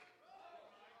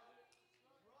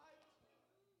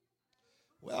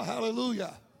 Well,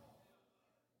 hallelujah.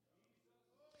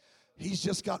 He's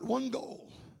just got one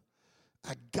goal.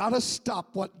 I got to stop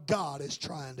what God is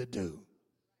trying to do.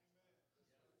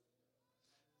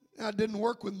 Now, it didn't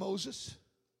work with Moses.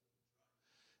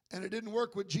 And it didn't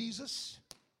work with Jesus.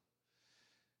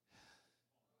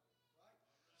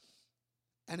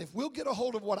 And if we'll get a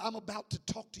hold of what I'm about to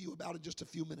talk to you about in just a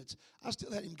few minutes, I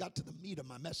still hadn't even got to the meat of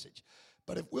my message.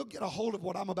 But if we'll get a hold of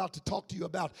what I'm about to talk to you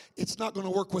about, it's not going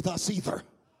to work with us either.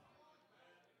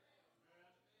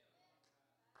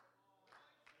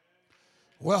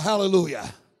 Well,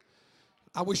 hallelujah.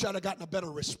 I wish I'd have gotten a better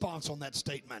response on that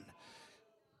statement.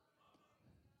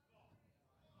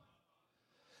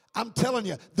 I'm telling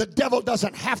you, the devil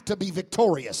doesn't have to be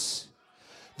victorious.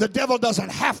 The devil doesn't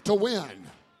have to win.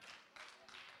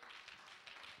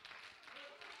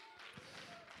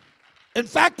 In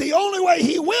fact, the only way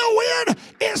he will win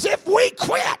is if we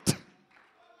quit.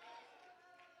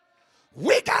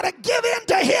 We got to give in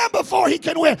to him before he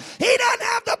can win. He doesn't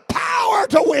have the power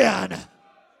to win.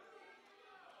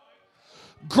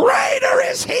 Greater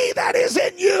is he that is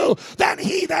in you than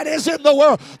he that is in the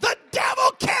world. The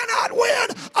devil cannot win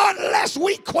unless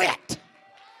we quit.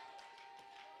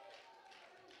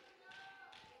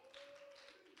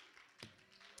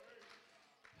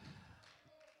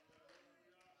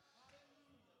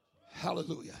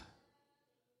 Hallelujah.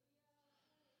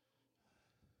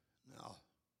 Now,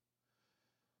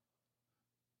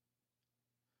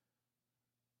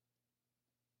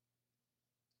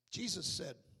 Jesus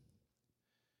said,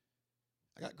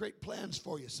 I got great plans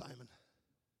for you, Simon.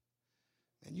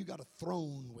 And you got a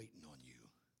throne waiting on you.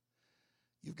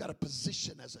 You've got a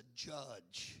position as a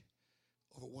judge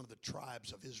over one of the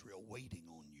tribes of Israel waiting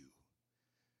on you.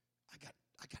 I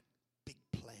got big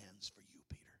plans for you,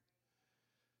 Peter.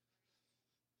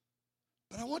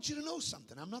 But I want you to know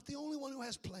something. I'm not the only one who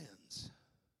has plans.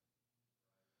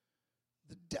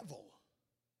 The devil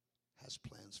has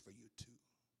plans for you too.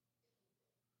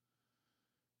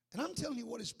 And I'm telling you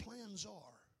what his plans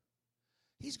are.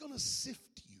 He's going to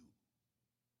sift you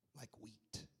like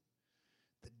wheat.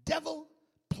 The devil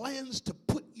plans to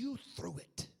put you through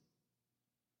it.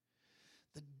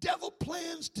 The devil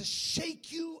plans to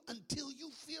shake you until you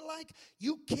feel like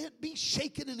you can't be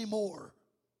shaken anymore.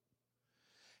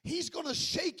 He's going to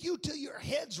shake you till your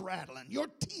head's rattling, your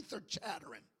teeth are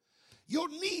chattering, your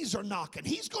knees are knocking.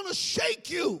 He's going to shake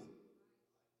you.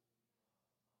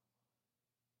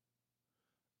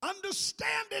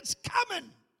 Understand it's coming.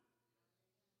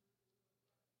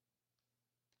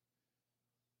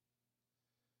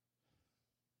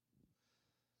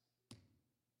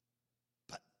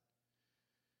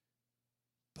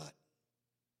 But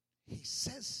he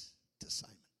says to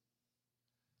Simon,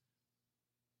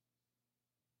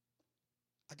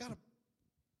 I got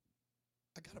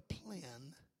a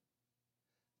plan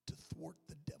to thwart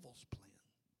the devil's plan.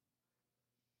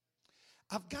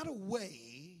 I've got a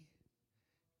way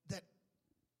that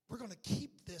we're going to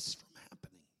keep this from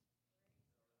happening.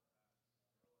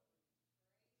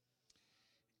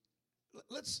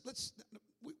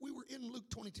 We were in Luke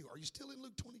 22. Are you still in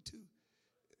Luke 22?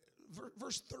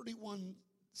 Verse 31,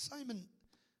 Satan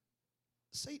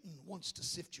wants to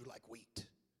sift you like wheat.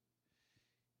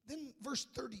 Then verse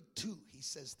 32, he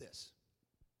says this.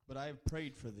 But I have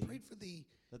prayed for thee,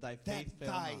 that thy faith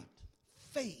fail not.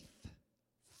 Faith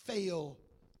fail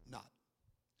not.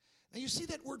 Now you see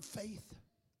that word faith?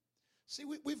 See,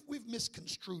 we've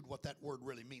misconstrued what that word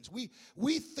really means.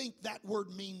 We think that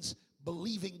word means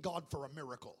believing God for a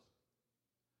miracle.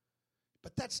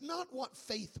 But that's not what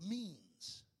faith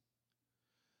means.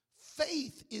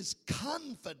 Faith is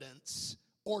confidence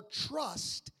or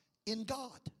trust in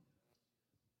God.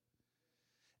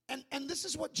 And this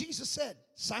is what Jesus said.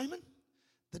 Simon,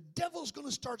 the devil's going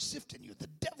to start sifting you. The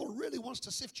devil really wants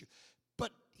to sift you.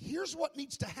 But here's what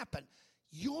needs to happen.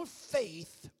 Your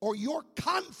faith or your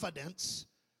confidence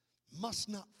must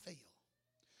not fail.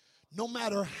 No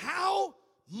matter how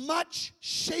much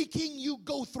shaking you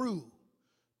go through,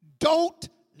 don't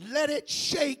let it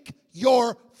shake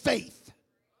your faith.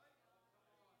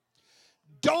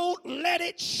 Don't let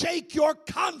it shake your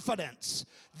confidence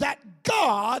that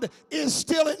God is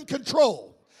still in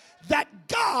control, that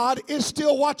God is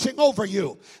still watching over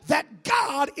you, that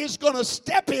God is going to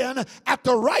step in at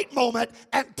the right moment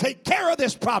and take care of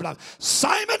this problem.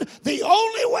 Simon, the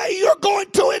only way you're going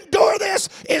to endure this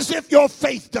is if your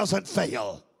faith doesn't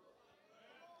fail.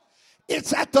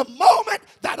 It's at the moment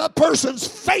that a person's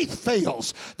faith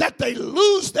fails, that they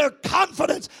lose their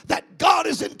confidence that God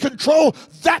is in control,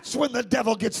 that's when the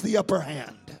devil gets the upper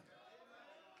hand.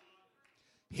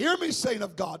 Hear me, saint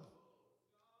of God.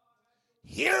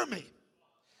 Hear me.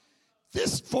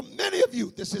 This, for many of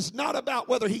you, this is not about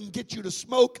whether he can get you to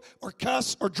smoke or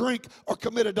cuss or drink or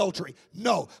commit adultery.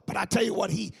 No, but I tell you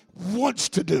what he wants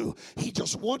to do. He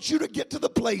just wants you to get to the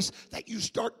place that you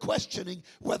start questioning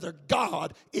whether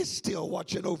God is still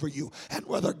watching over you and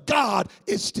whether God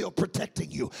is still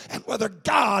protecting you and whether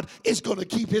God is going to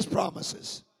keep his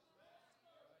promises.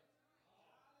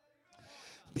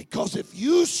 Because if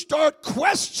you start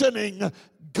questioning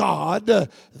God,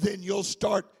 then you'll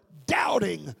start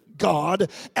doubting God.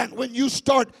 And when you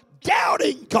start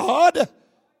doubting God,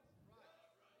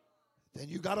 then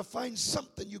you got to find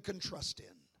something you can trust in.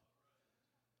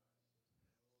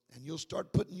 And you'll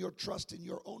start putting your trust in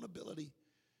your own ability.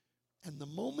 And the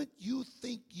moment you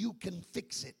think you can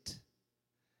fix it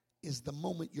is the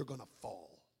moment you're going to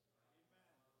fall.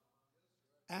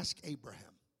 Ask Abraham.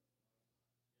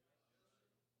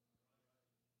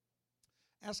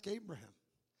 Ask Abraham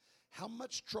how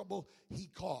much trouble he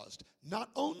caused, not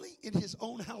only in his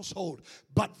own household,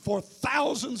 but for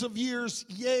thousands of years,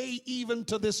 yea, even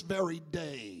to this very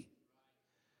day,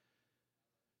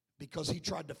 because he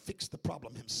tried to fix the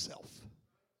problem himself.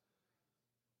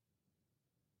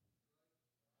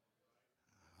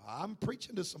 I'm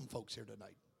preaching to some folks here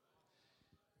tonight.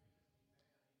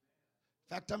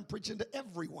 In fact, I'm preaching to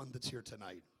everyone that's here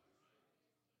tonight.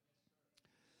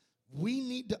 We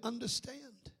need to understand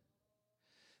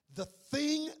the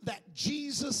thing that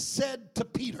Jesus said to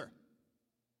Peter.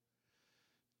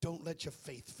 Don't let your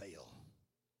faith fail.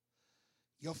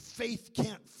 Your faith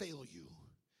can't fail you.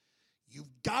 You've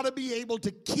got to be able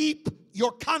to keep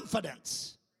your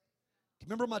confidence.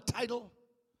 Remember my title?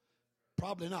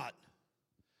 Probably not.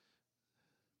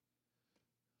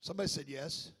 Somebody said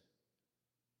yes.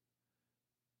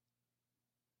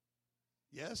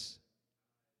 Yes?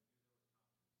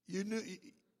 You knew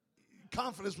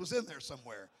confidence was in there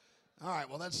somewhere. All right,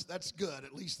 well, that's good.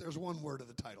 At least there's one word of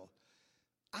the title.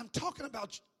 I'm talking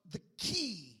about the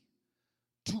key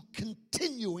to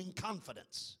continuing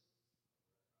confidence.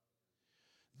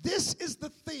 This is the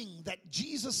thing that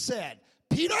Jesus said,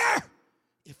 Peter,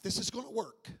 if this is going to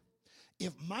work,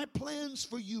 if my plans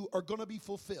for you are going to be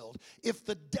fulfilled, if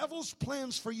the devil's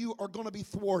plans for you are going to be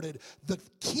thwarted, the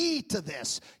key to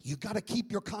this, you got to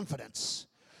keep your confidence.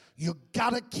 You've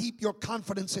got to keep your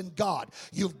confidence in God.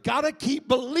 You've got to keep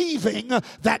believing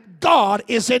that God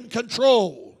is in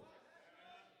control.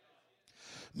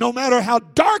 No matter how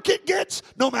dark it gets,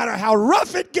 no matter how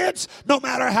rough it gets, no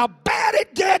matter how bad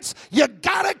it gets, you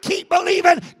got to keep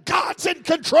believing God's in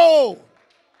control.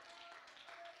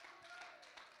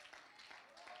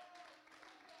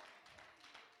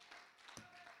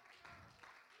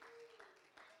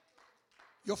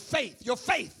 Your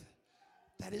faith.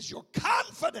 That is your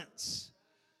confidence.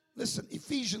 Listen,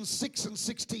 Ephesians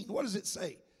 6:16. What does it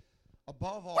say?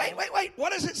 Above all. Wait.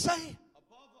 What does it say?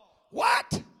 Above all. What?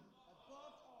 Above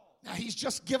all. Now, he's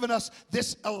just given us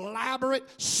this elaborate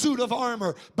suit of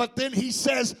armor, but then he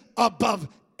says, above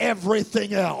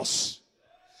everything else.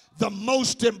 The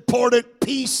most important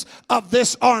piece of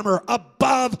this armor,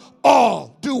 above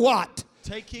all, do what?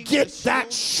 Get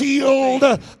that shield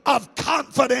of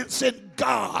confidence in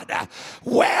God,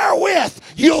 wherewith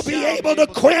you'll be able to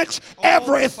quench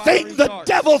everything the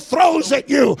devil throws at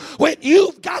you. When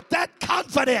you've got that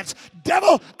confidence,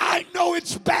 devil, I know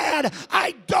it's bad.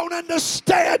 I don't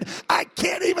understand. I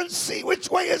can't even see which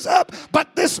way is up.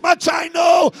 But this much I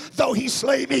know, though he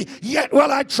slay me, yet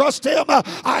will I trust him.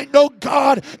 I know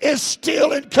God is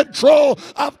still in control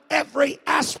of every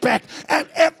aspect and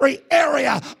every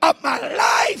area of my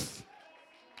life.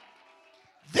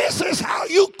 This is how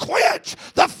you quench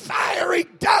the fiery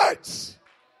darts.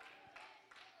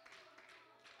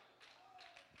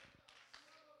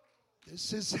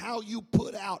 This is how you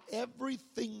put out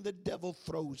everything the devil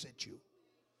throws at you.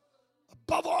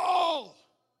 Above all,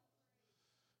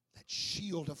 that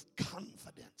shield of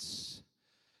confidence.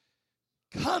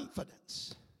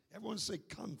 Confidence. Everyone say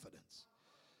confidence.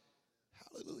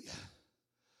 Hallelujah.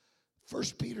 1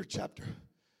 Peter chapter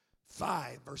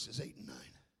 5, verses 8 and 9.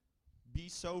 Be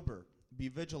sober, be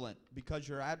vigilant, because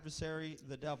your adversary,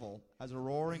 the devil, as a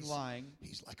roaring lion.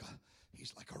 He's like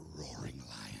a roaring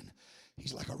lion.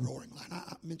 He's like a roaring lion.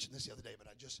 I mentioned this the other day, but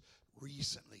I just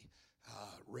recently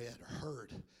read or heard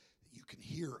that you can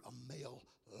hear a male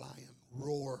lion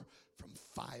roar from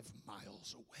 5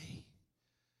 miles away.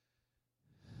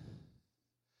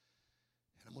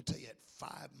 And I'm going to tell you, at 5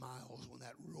 miles, when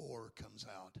that roar comes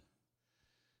out,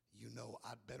 you know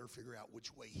I'd better figure out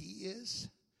which way he is,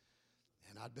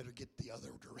 and I'd better get the other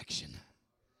direction.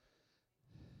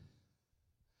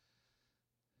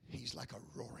 He's like a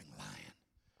roaring lion.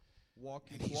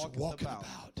 He's walking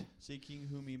about, seeking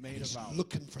whom he may devour. He's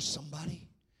looking for somebody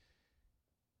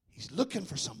He's looking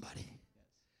for somebody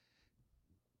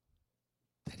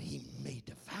that he may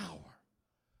devour.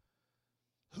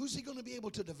 Who's he going to be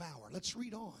able to devour? Let's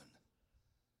read on.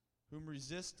 Whom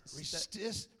resist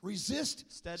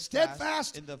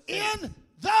steadfast in the faith.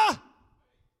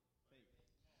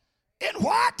 In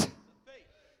what?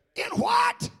 In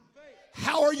what?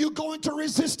 How are you going to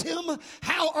resist him?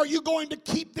 How are you going to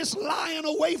keep this lion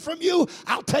away from you?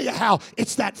 I'll tell you how.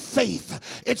 It's that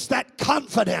faith. It's that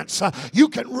confidence. You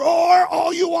can roar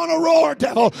all you want to roar,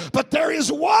 devil, but there is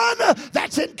one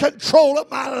that's in control of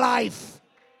my life.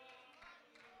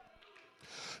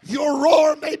 Your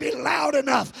roar may be loud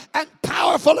enough and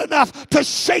powerful enough to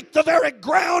shake the very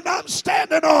ground I'm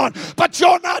standing on, but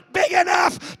you're not big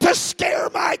enough to scare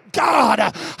my God.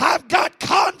 I've got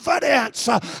confidence.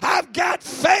 I've got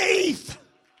faith.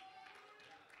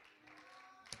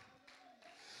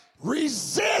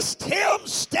 Resist him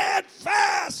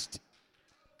steadfast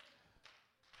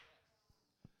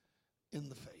in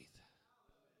the faith.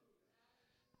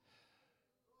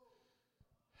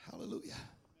 Hallelujah.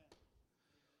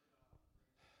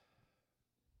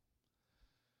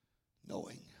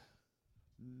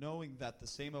 Knowing that the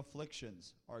same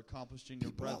afflictions are accomplished in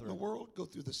your people brethren. Out in the world go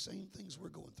through the same things we're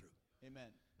going through. Amen.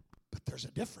 But there's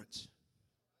a difference.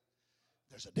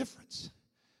 There's a difference.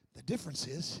 The difference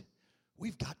is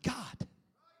we've got God.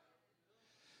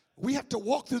 We have to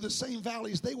walk through the same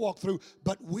valleys they walk through,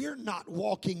 but we're not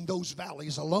walking those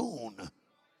valleys alone.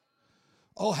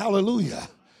 Oh, hallelujah.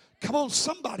 Come on,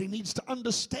 somebody needs to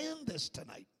understand this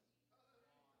tonight.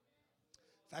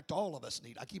 In fact, all of us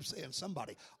need. I keep saying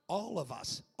somebody. All of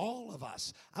us.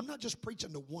 I'm not just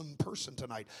preaching to one person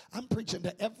tonight. I'm preaching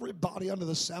to everybody under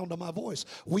the sound of my voice.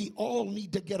 We all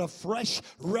need to get a fresh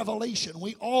revelation.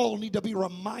 We all need to be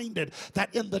reminded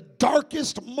that in the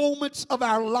darkest moments of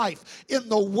our life, in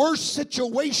the worst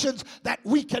situations that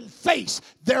we can face,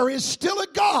 there is still a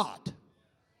God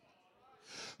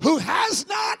who has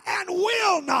not and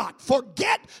will not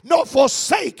forget nor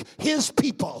forsake his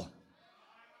people.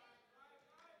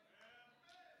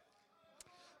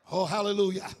 Oh,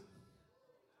 hallelujah.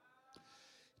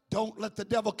 Don't let the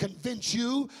devil convince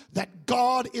you that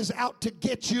God is out to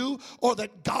get you, or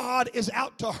that God is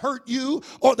out to hurt you,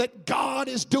 or that God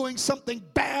is doing something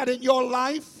bad in your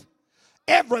life.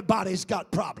 Everybody's got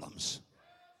problems.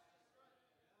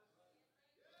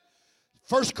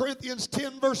 1 Corinthians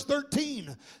 10 verse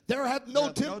 13, there hath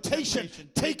no temptation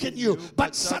taken you,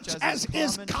 but such as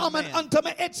is common unto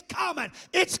man. It's common.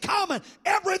 It's common.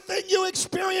 Everything you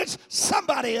experience,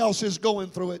 somebody else is going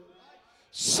through it.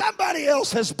 Somebody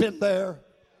else has been there.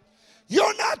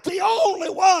 You're not the only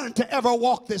one to ever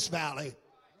walk this valley.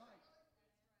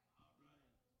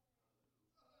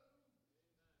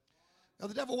 Now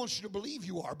the devil wants you to believe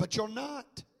you are, but you're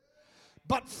not.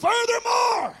 But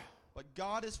furthermore, but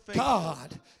God is faithful.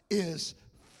 God is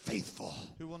faithful.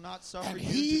 Who will not suffer and you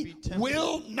he to be tempted.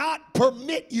 Will not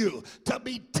permit you to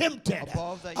be tempted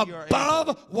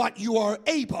above what you are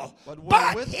able.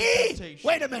 But he,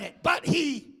 wait a minute, but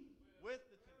he,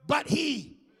 what?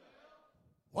 He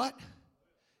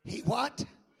what?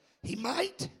 He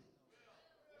might?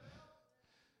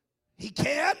 He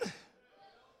can?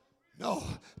 No,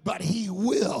 but he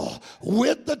will,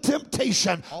 with the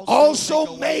temptation,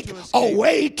 also make a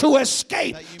way to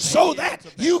escape so that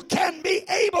you can be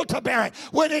able to bear it.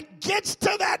 When it gets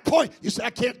to that point, you say, I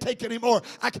can't take anymore.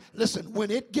 Listen, when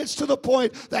it gets to the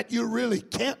point that you really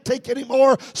can't take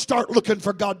anymore, start looking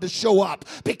for God to show up,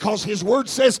 because his word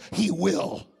says he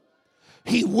will.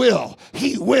 He will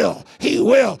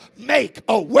make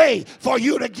a way for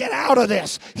you to get out of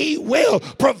this. He will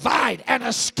provide an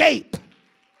escape.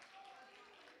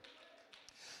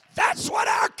 That's what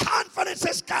our confidence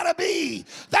has got to be,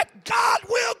 that God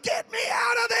will get me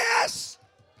out of this.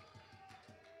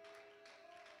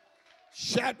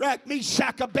 Shadrach,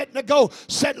 Meshach, Abednego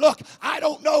said, look, I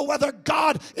don't know whether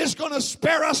God is going to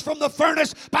spare us from the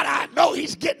furnace, but I know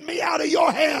he's getting me out of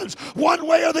your hands. One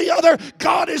way or the other,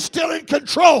 God is still in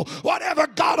control. Whatever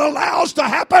God allows to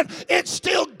happen, it's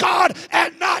still God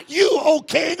and not you, O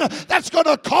king, that's going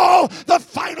to call the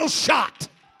final shot.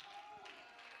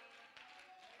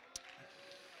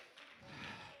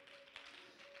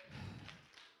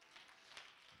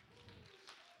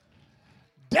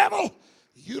 Devil,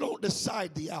 you don't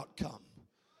decide the outcome.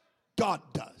 God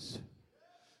does.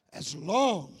 As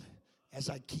long as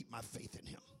I keep my faith in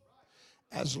him.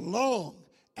 As long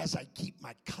as I keep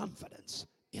my confidence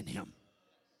in him.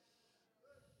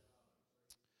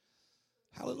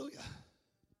 Hallelujah.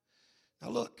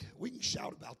 Now look, we can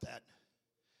shout about that.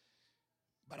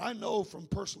 But I know from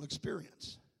personal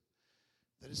experience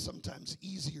that it's sometimes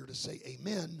easier to say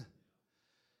amen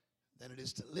than it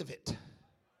is to live it.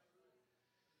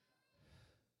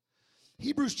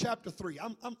 Hebrews chapter 3.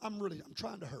 I'm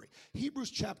trying to hurry.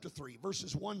 Hebrews chapter 3,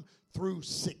 verses 1 through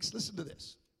 6. Listen to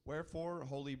this. Wherefore,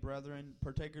 holy brethren,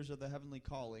 partakers of the heavenly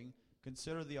calling,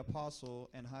 consider the apostle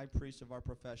and high priest of our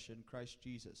profession, Christ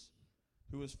Jesus,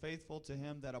 who was faithful to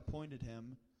him that appointed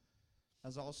him,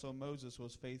 as also Moses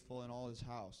was faithful in all his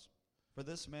house. For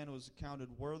this man was accounted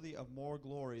worthy of more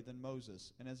glory than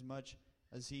Moses, inasmuch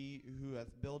as he who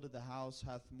hath builded the house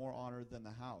hath more honor than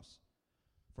the house.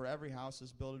 For every house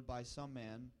is builded by some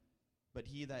man, but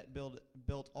he that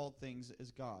built all things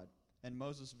is God. And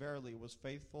Moses verily was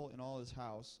faithful in all his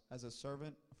house, as a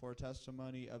servant for a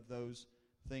testimony of those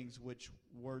things which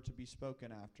were to be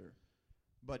spoken after.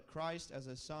 But Christ as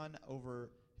a son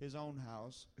over his own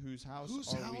house, whose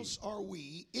house are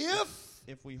we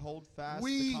if we hold fast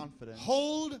the confidence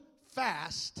hold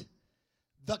fast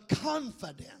the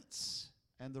confidence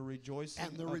and the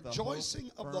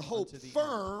rejoicing of the hope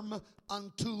firm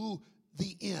unto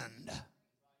the end.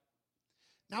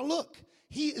 Now look,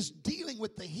 he is dealing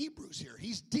with the Hebrews here.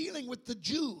 He's dealing with the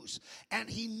Jews, and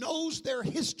he knows their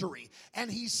history.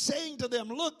 And he's saying to them,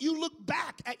 look, you look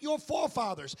back at your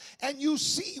forefathers, and you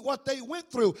see what they went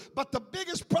through. But the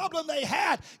biggest problem they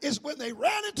had is when they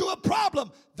ran into a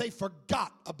problem, they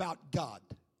forgot about God.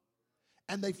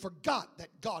 And they forgot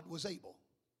that God was able.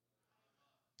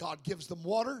 God gives them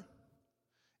water,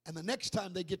 and the next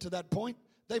time they get to that point,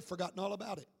 they've forgotten all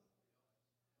about it.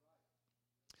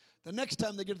 The next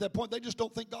time they get to that point, they just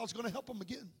don't think God's going to help them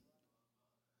again.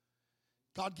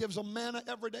 God gives them manna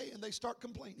every day, and they start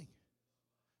complaining.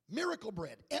 Miracle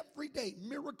bread, every day,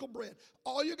 miracle bread.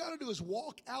 All you got to do is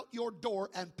walk out your door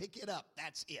and pick it up.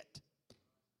 That's it.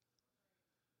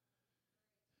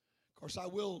 Of course, I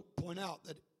will point out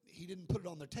that he didn't put it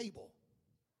on their table.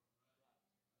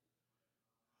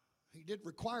 He did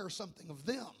require something of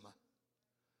them.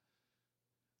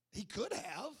 He could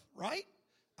have, right?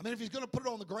 I mean, if he's going to put it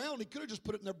on the ground, he could have just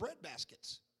put it in their bread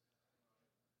baskets.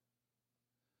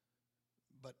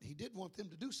 But he did want them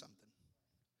to do something.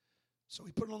 So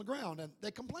he put it on the ground, and they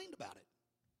complained about it.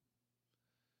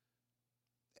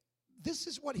 This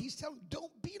is what he's telling them.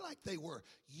 Don't be like they were.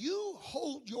 You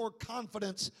hold your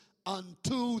confidence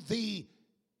unto the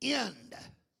end.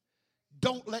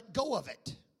 Don't let go of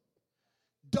it.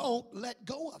 Don't let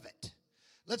go of it.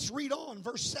 Let's read on,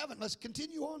 verse 7. Let's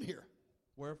continue on here.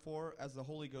 Wherefore, as the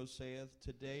Holy Ghost saith,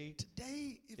 today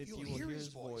if you will will hear his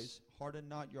voice, harden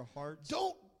not your hearts.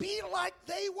 Don't be like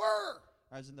they were.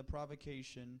 As in the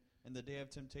provocation in the day of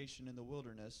temptation in the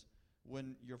wilderness,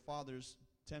 when your fathers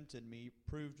tempted me,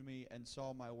 proved me, and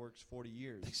saw my works 40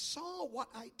 years. They saw what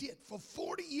I did. For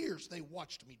 40 years they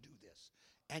watched me do this,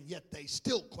 and yet they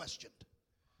still questioned.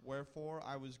 Wherefore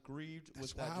I was grieved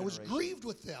with that generation. I was grieved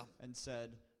with them. And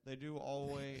said, they do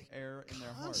always err in their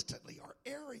heart. Constantly are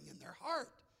erring in their heart.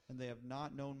 And they have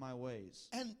not known my ways.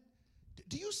 And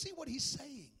do you see what he's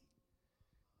saying?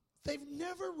 They've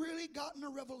never really gotten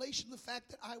a revelation of the fact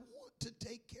that I want to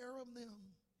take care of them.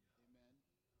 Amen.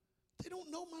 They don't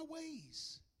know my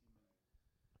ways.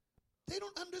 They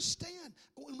don't understand.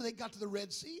 When they got to the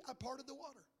Red Sea, I parted the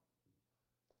water.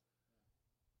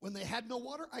 When they had no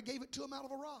water, I gave it to them out of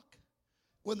a rock.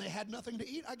 When they had nothing to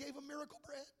eat, I gave them miracle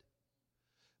bread.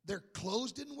 Their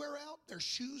clothes didn't wear out. Their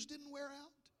shoes didn't wear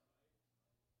out.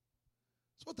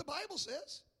 That's what the Bible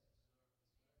says.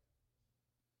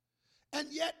 And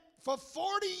yet, for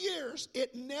 40 years,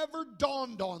 it never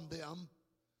dawned on them,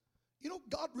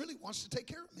 God really wants to take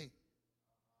care of me.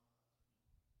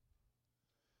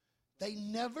 They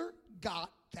never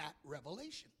got that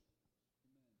revelation.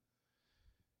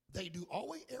 They do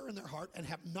always err in their heart and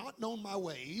have not known my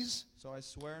ways. So I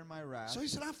swear in my wrath. So he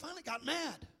said, I finally got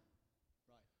mad.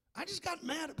 I just got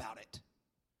mad about it.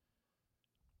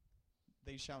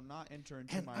 They shall not enter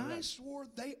into my rest. And I swore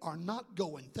they are not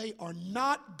going. They are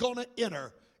not going to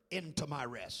enter into my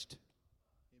rest.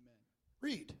 Amen.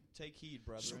 Read. Take heed,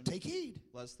 brethren. So take heed.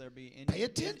 Lest there be Pay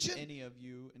attention. any of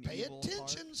you an Pay evil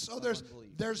attention. heart So of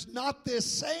unbelief. there's not this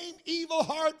same evil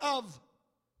heart of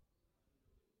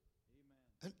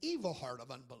an evil heart of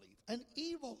unbelief. An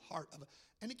evil heart of.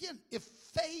 And again, if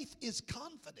faith is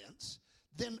confidence,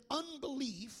 then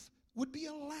unbelief would be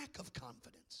a lack of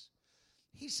confidence.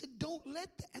 He said, don't let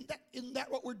that. And isn't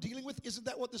that what we're dealing with? Isn't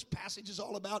that what this passage is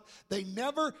all about? They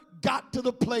never got to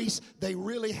the place they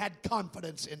really had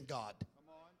confidence in God. Come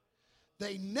on.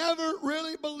 They never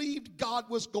really believed God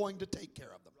was going to take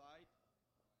care of them. Right.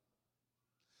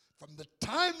 From the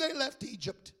time they left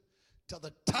Egypt till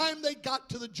the time they got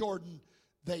to the Jordan,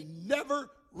 they never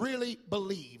really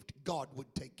believed God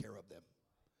would take care of them.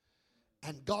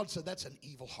 And God said, that's an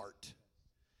evil heart.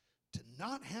 To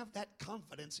not have that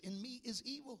confidence in me is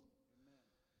evil.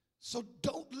 So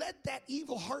don't let that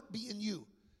evil heart be in you.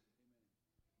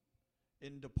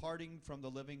 In departing from the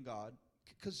living God.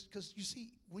 Because you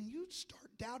see, when you start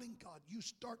doubting God, you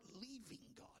start leaving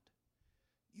God.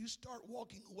 You start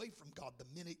walking away from God the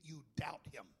minute you doubt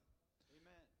Him.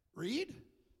 Amen. Read.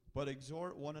 But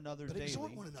exhort one another daily.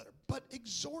 Exhort one another. But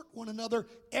exhort one another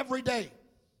every day.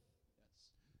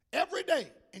 Yes. Every day,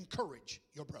 encourage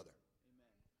your brother.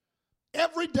 Amen.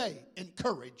 Every day,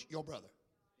 encourage your brother.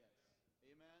 Yes.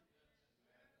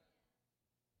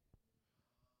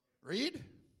 Amen. Read.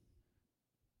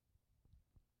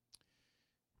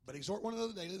 But exhort one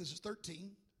another daily. This is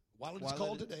 13. While it is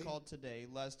called today,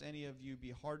 lest any of you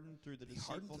be hardened through the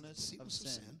deceitfulness of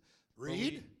sin.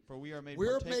 Read. For we are made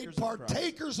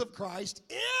partakers of Christ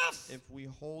if we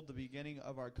hold the beginning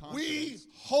of our confidence. We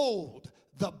hold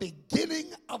the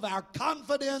beginning of our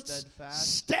confidence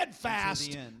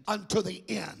steadfast unto the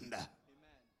end. Amen.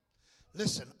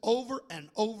 Listen, over and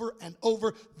over and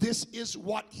over, this is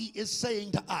what He is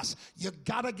saying to us. You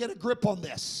got to get a grip on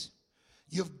this.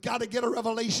 You've got to get a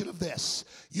revelation of this.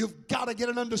 You've got to get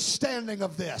an understanding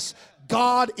of this.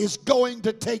 God is going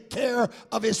to take care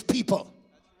of His people.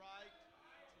 That's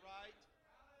right.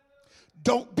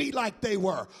 Don't be like they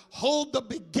were. Hold the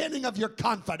beginning of your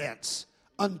confidence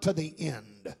unto the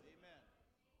end. Amen.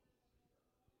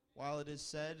 While it is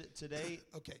said today.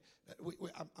 Okay,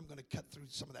 I'm going to cut through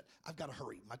some of that. I've got to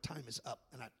hurry. My time is up,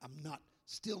 and I'm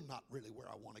still not really where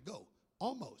I want to go.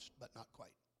 Almost, but not quite.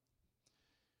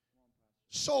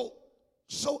 So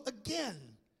again,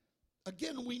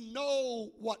 we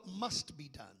know what must be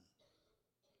done.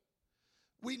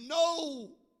 We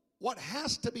know what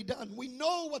has to be done. We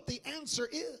know what the answer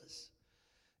is.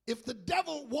 If the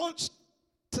devil wants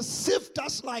to sift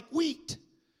us like wheat,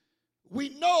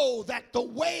 we know that the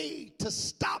way to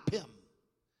stop him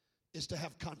is to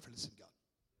have confidence in God.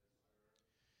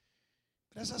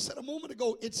 But as I said a moment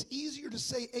ago, it's easier to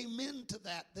say amen to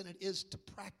that than it is to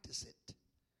practice it.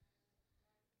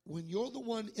 When you're the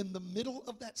one in the middle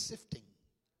of that sifting,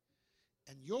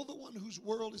 and you're the one whose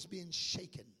world is being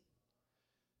shaken,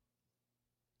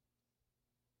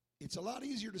 it's a lot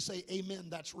easier to say, amen,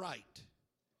 that's right,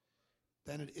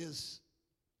 than it is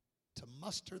to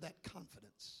muster that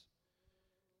confidence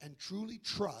and truly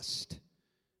trust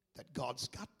that God's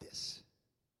got this.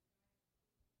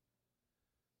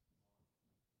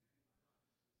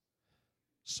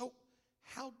 So,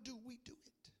 how do we do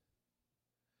it?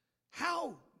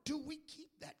 How do we keep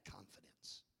that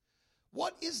confidence?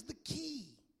 What is the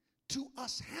key to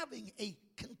us having a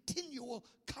continual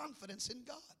confidence in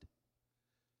God?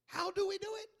 How do we do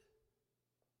it?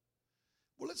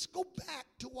 Well, let's go back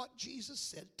to what Jesus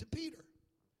said to Peter.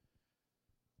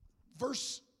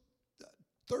 Verse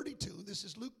 32, this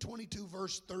is Luke 22,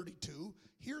 verse 32.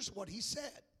 Here's what He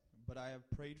said. But I have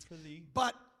prayed for thee.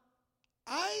 But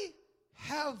I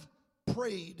have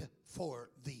prayed for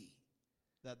thee.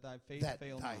 That thy faith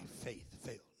fail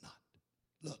not.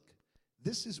 Look,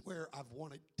 this is where I've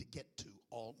wanted to get to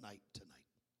all night tonight.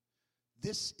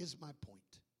 This is my point.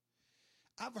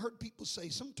 I've heard people say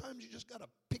sometimes you just got to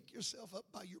pick yourself up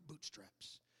by your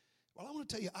bootstraps. Well, I want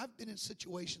to tell you, I've been in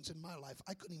situations in my life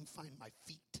I couldn't even find my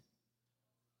feet.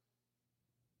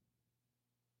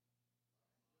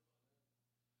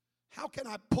 How can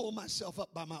I pull myself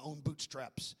up by my own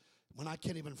bootstraps when I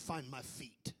can't even find my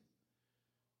feet?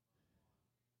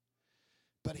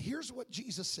 But here's what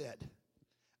Jesus said.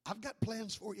 I've got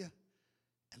plans for you,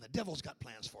 and the devil's got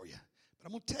plans for you. But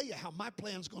I'm going to tell you how my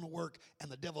plan's going to work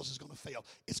and the devil's is going to fail.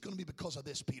 It's going to be because of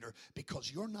this, Peter,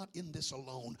 because you're not in this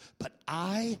alone, but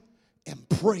I am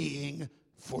praying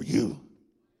for you.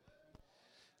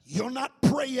 You're not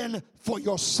praying for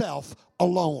yourself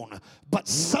alone, but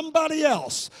somebody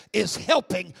else is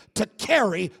helping to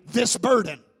carry this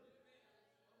burden.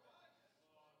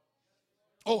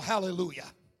 Oh, hallelujah.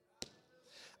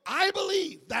 I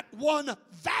believe that one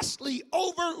vastly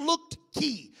overlooked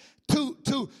key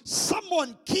to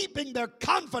someone keeping their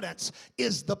confidence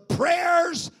is the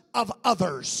prayers of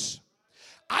others.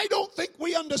 I don't think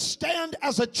we understand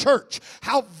as a church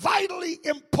how vitally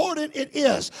important it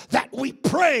is that we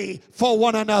pray for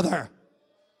one another.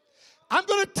 I'm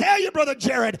going to tell you, Brother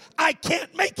Jared, I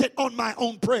can't make it on my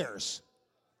own prayers.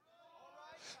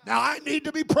 Now, I need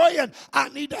to be praying. I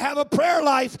need to have a prayer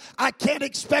life. I can't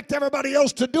expect everybody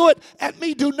else to do it and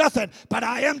me do nothing. But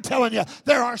I am telling you,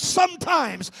 there are some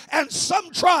times and some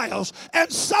trials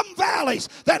and some valleys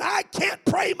that I can't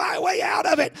pray my way out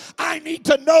of it. I need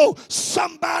to know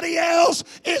somebody else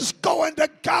is going to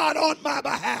God on my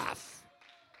behalf.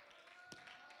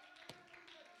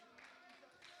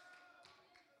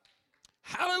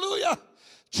 Hallelujah.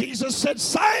 Jesus said,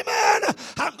 Simon,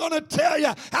 I'm going to tell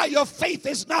you how your faith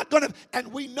is not going to.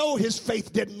 And we know his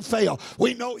faith didn't fail.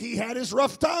 We know he had his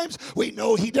rough times. We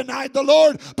know he denied the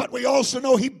Lord. But we also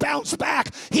know he bounced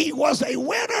back. He was a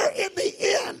winner in the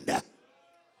end.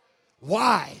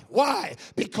 Why? Why?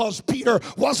 Because Peter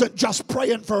wasn't just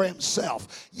praying for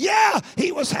himself. Yeah,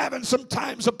 he was having some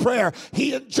times of prayer.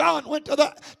 He and John went to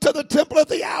the temple at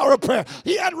the hour of prayer.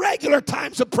 He had regular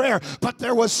times of prayer. But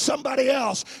there was somebody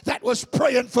else that was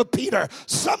praying for Peter.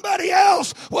 Somebody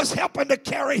else was helping to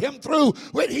carry him through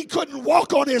when he couldn't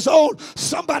walk on his own.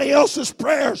 Somebody else's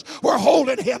prayers were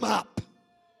holding him up.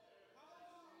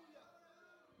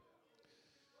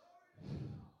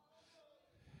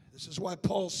 This is why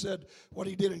Paul said what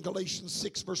he did in Galatians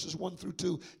 6 verses 1 through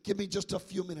 2. Give me just a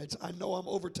few minutes. I know I'm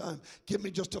over time. Give me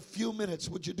just a few minutes.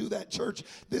 Would you do that, church?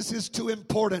 This is too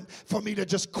important for me to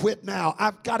just quit now.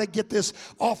 I've got to get this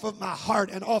off of my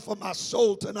heart and off of my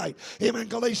soul tonight. Amen.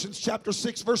 Galatians chapter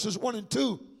 6 verses 1 and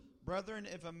 2. Brethren,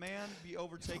 if a man be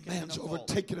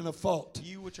overtaken in a fault,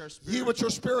 ye which are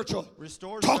spiritual,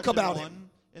 restore talk such about an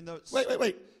him.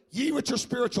 Wait. Ye which are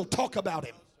spiritual, talk about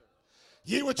him.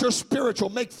 Ye which are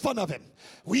spiritual, make fun of him.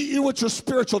 You which are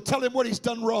spiritual, tell him what he's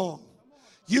done wrong.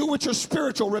 You which are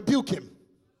spiritual, rebuke him.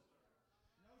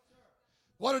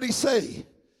 What did he say?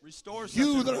 Restore such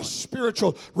you that are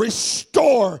spiritual,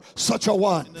 restore such a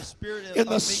one. In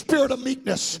the spirit of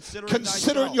meekness,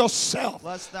 considering yourself,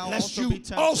 lest you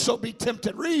also be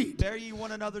tempted. Read. Bear ye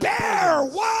one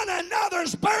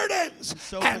another's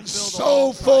burdens, and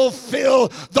so fulfill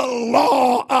the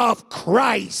law of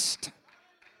Christ.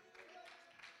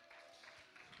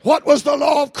 What was the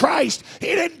law of Christ?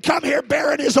 He didn't come here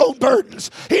bearing his own burdens.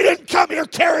 He didn't come here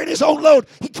carrying his own load.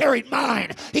 He carried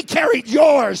mine. He carried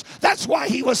yours. That's why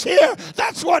he was here.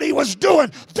 That's what he was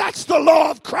doing. That's the law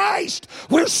of Christ.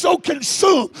 We're so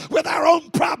consumed with our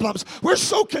own problems. We're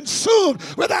so consumed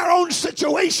with our own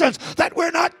situations that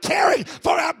we're not caring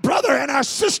for our brother and our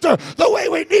sister the way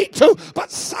we need to.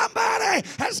 But somebody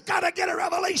has got to get a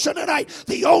revelation tonight.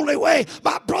 The only way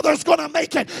my brother's going to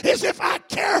make it is if I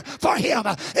care for him.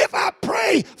 If I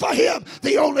pray for him.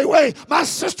 The only way my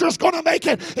sister's going to make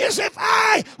it is if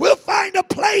I will find a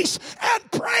place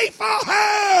and pray for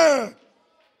her.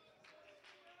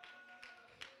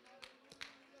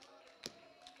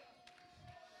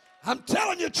 I'm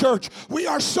telling you, church, we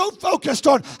are so focused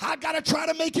on, I got to try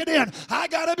to make it in. I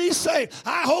got to be saved.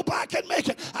 I hope I can make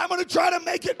it. I'm going to try to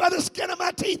make it by the skin of my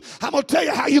teeth. I'm going to tell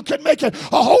you how you can make it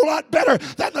a whole lot better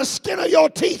than the skin of your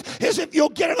teeth is if you'll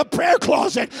get in a prayer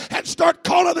closet and start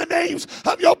calling the names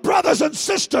of your brothers and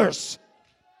sisters.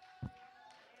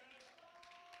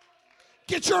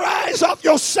 Get your eyes off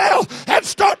yourself and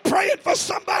start praying for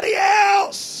somebody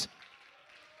else.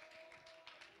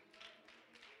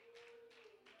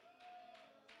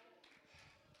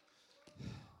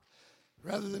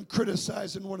 Rather than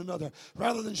criticizing one another,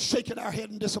 rather than shaking our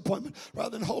head in disappointment, rather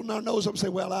than holding our nose up and say,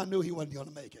 well, I knew he wasn't going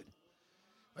to make it.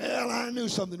 Well, I knew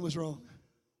something was wrong.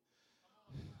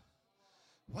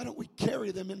 Why don't we carry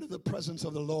them into the presence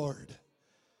of the Lord?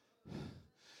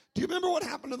 Do you remember what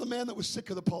happened to the man that was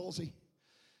sick of the palsy?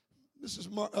 This is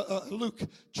Luke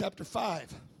chapter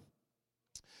 5,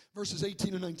 verses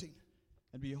 18 and 19.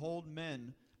 And behold,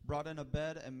 men brought in a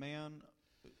bed a man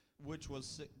which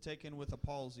was taken with a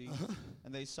palsy,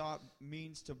 and they sought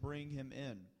means to bring him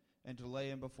in, and to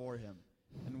lay him before him.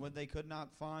 And when they could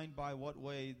not find by what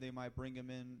way they might bring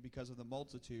him in because of the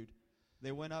multitude,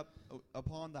 they went up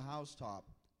upon the housetop,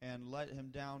 and let him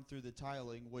down through the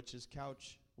tiling, with his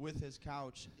couch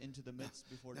into the midst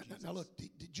before Jesus. Now look,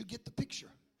 did you get the picture?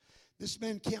 This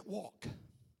man can't walk.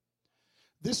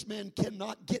 This man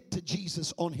cannot get to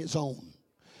Jesus on his own.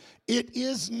 It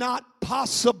is not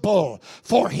possible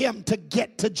for him to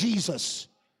get to Jesus.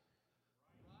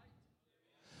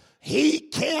 He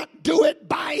can't do it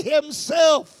by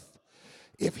himself.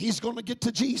 If he's going to get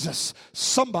to Jesus,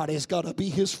 somebody's got to be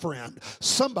his friend.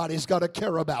 Somebody's got to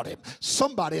care about him.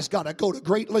 Somebody's got to go to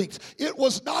great lengths. It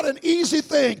was not an easy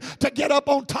thing to get up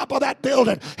on top of that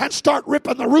building and start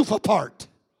ripping the roof apart.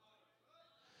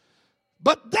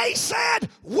 But they said,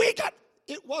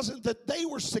 it wasn't that they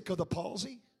were sick of the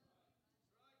palsy.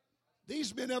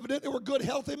 These men evidently were good,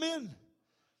 healthy men.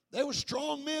 They were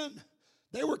strong men.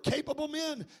 They were capable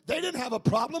men. They didn't have a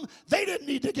problem. They didn't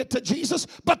need to get to Jesus,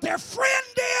 but their friend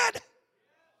did.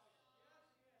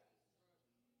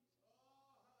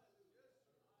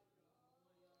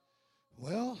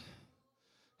 Well,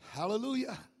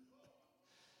 hallelujah.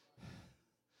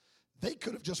 They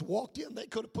could have just walked in. They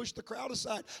could have pushed the crowd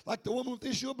aside like the woman with the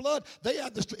issue of blood. They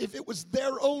had if it was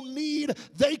their own need,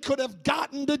 they could have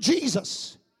gotten to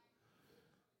Jesus.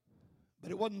 But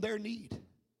it wasn't their need.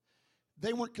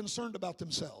 They weren't concerned about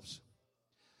themselves.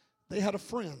 They had a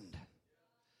friend,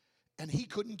 and he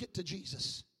couldn't get to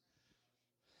Jesus.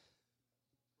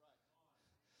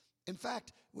 In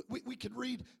fact, we could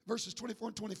read verses 24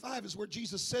 and 25 is where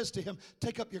Jesus says to him,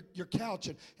 take up your couch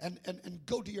and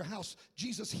go to your house.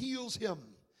 Jesus heals him.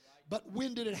 But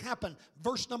when did it happen?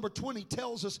 Verse number 20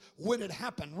 tells us when it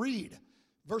happened. Read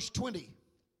verse 20. And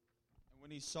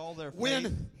when he saw their faith.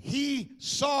 When he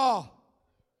saw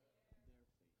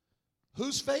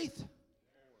whose faith?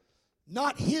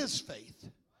 Not his faith.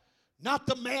 Not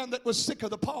the man that was sick of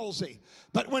the palsy.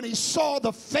 But when he saw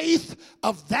the faith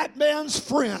of that man's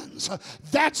friends,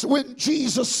 that's when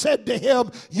Jesus said to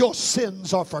him, your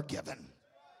sins are forgiven.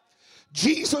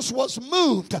 Jesus was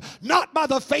moved not by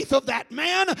the faith of that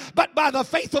man, but by the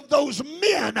faith of those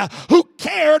men who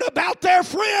cared about their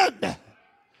friend.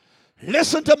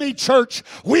 Listen to me, church.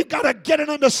 We've got to get an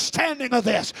understanding of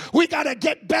this. We've got to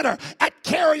get better at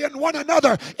carrying one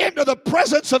another into the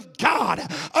presence of God,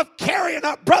 of carrying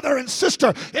our brother and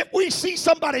sister. If we see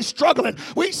somebody struggling,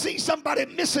 we see somebody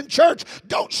missing church,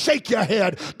 don't shake your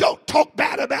head. Don't talk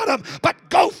bad about them, but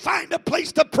go find a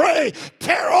place to pray.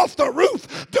 Tear off the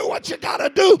roof. Do what you got to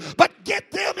do, but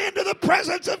get them into the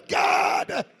presence of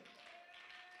God.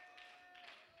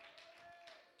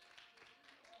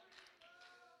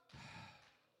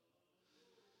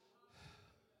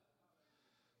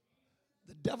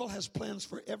 The devil has plans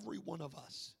for every one of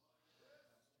us.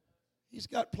 He's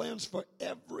got plans for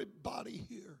everybody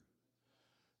here.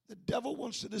 The devil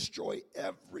wants to destroy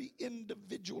every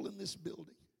individual in this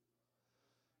building.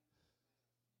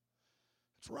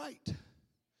 That's right.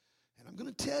 And I'm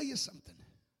going to tell you something.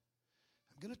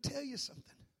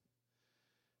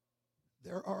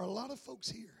 There are a lot of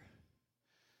folks here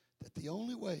that the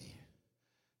only way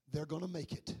they're going to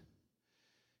make it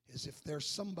is if there's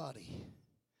somebody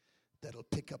that'll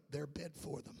pick up their bed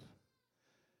for them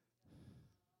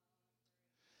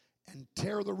and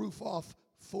tear the roof off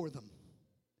for them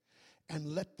and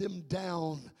let them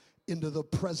down into the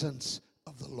presence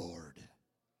of the Lord.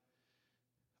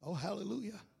 Oh,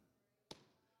 hallelujah.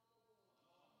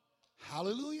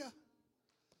 Hallelujah.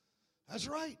 That's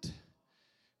right.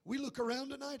 We look around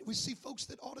tonight, we see folks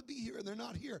that ought to be here and they're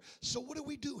not here. So what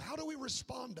do? How do we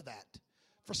respond to that?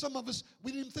 For some of us,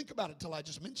 we didn't even think about it until I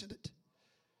just mentioned it.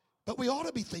 But we ought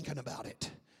to be thinking about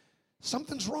it.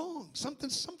 Something's wrong.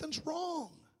 Something's wrong.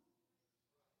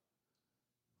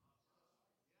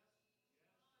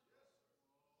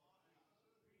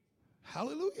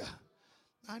 Hallelujah.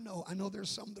 I know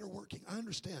there's some that are working. I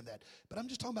understand that. But I'm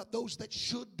just talking about those that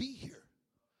should be here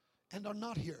and are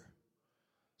not here.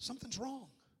 Something's wrong.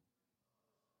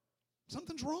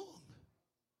 Something's wrong.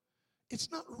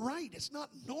 It's not right. It's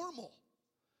not normal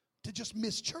to just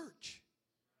miss church.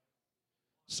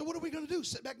 So what are we going to do?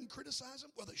 Sit back and criticize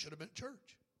them? Well, they should have been at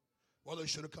church. Well, they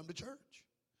should have come to church.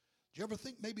 Do you ever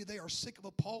think maybe they are sick of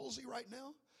a palsy right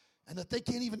now and that they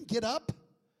can't even get up?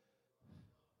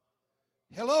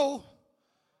 Hello?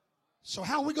 So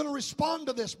how are we going to respond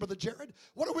to this, Brother Jared?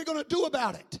 What are we going to do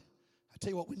about it? I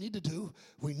tell you what we need to do.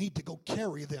 We need to go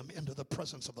carry them into the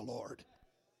presence of the Lord.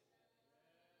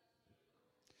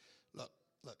 Look,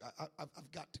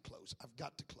 I've got to close.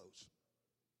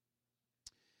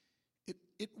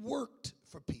 It worked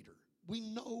for Peter. We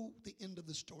know the end of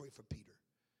the story for Peter.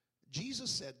 Jesus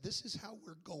said, this is how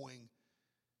we're going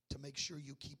to make sure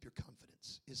you keep your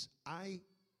confidence, is I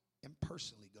am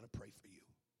personally going to pray for you.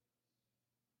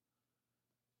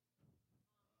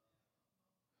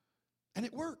 And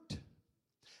it worked.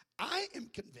 I am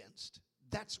convinced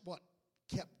that's what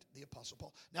kept the Apostle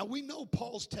Paul. Now we know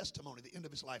Paul's testimony, the end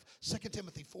of his life, 2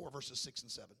 Timothy 4, verses 6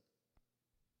 and 7.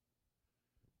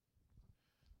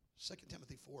 2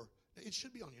 Timothy 4, it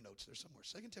should be on your notes there somewhere.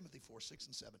 2 Timothy 4, 6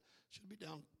 and 7. Should be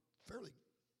down fairly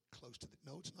close to the,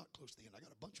 no, it's not close to the end. I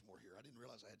got a bunch more here. I didn't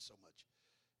realize I had so much.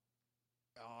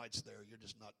 Oh, it's there. You're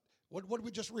just not. What did we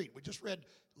just read? We just read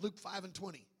Luke 5 and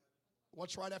 20.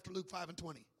 What's right after Luke 5 and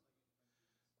 20?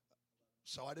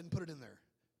 So I didn't put it in there.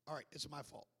 All right, it's my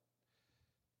fault.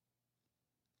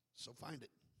 So find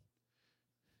it.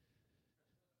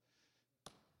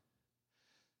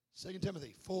 2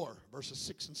 Timothy 4, verses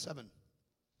 6 and 7.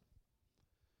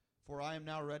 For I am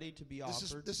now ready to be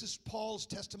offered. This is Paul's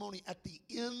testimony at the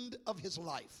end of his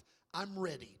life. I'm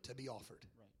ready to be offered.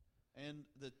 Right. And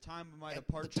the time of my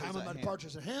departure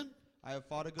is at hand. I have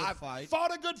fought a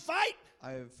good fight.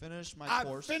 I have finished my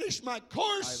course. I've finished my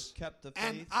course. I have kept the faith.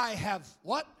 And I have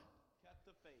what? Kept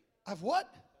the faith. I've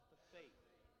what? Kept the faith.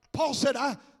 Paul said,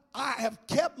 I have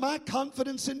kept my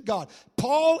confidence in God.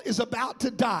 Paul is about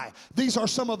to die. These are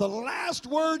some of the last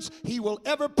words he will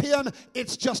ever pen.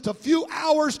 It's just a few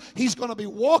hours. He's going to be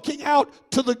walking out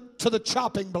to the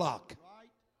chopping block.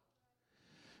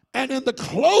 And in the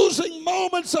closing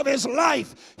moments of his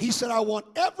life, he said, I want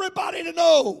everybody to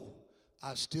know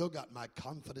I still got my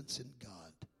confidence in God.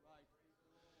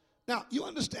 Now, you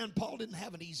understand Paul didn't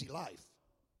have an easy life.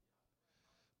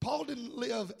 Paul didn't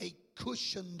live a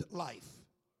cushioned life.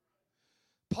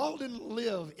 Paul didn't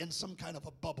live in some kind of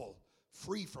a bubble,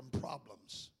 free from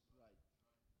problems.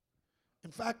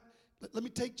 In fact, let me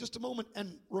take just a moment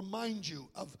and remind you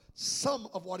of some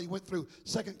of what he went through.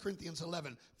 2 Corinthians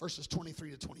 11, verses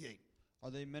 23 to 28. Are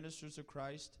they ministers of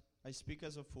Christ? I speak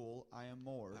as a fool. I am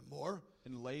more. I'm more.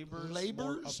 In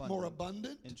labors more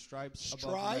abundant. In stripes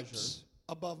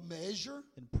above measure.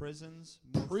 In prisons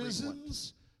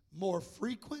more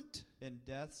frequent. In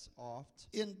deaths oft.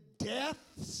 In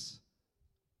deaths.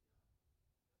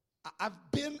 I've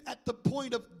been at the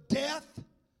point of death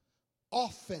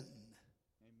often. Amen.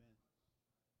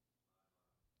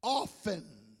 Often.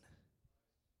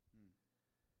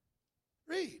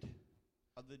 Read.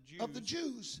 Of the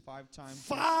Jews 5 times.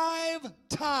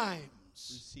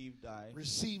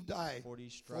 Received I. 40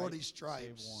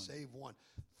 stripes. Save one.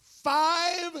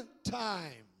 5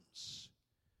 times.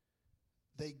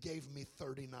 They gave me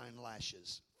 39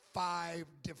 lashes. 5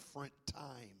 different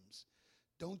times.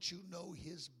 Don't you know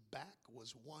his back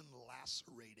was one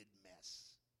lacerated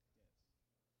mess?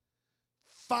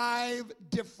 5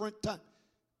 different times.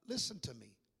 Listen to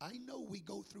me. I know we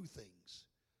go through things,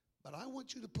 but I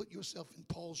want you to put yourself in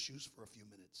Paul's shoes for a few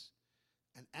minutes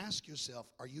and ask yourself,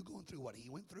 are you going through what he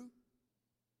went through?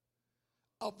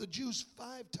 Of the Jews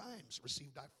 5 times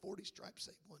received I 40 stripes,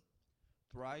 save one.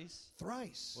 Thrice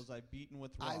was I beaten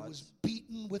with rods. I was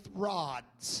beaten with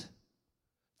rods.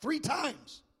 3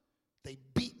 times they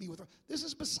beat me with rods. This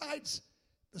is besides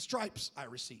the stripes I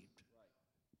received.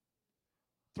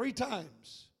 3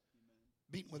 times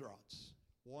beaten with rods.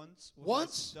 Once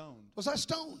was I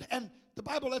stoned. And the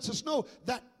Bible lets us know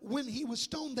that when he was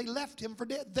stoned, they left him for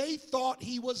dead. They thought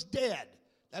he was dead.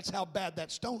 That's how bad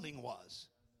that stoning was.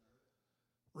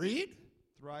 Read.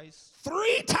 Thrice.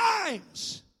 3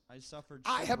 times. I suffered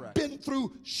shipwreck. I have been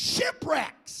through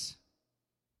shipwrecks.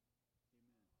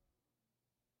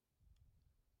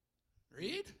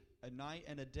 Read. A night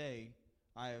and a day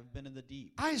I have been in the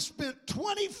deep. I spent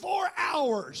 24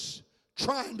 hours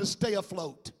trying to stay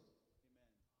afloat.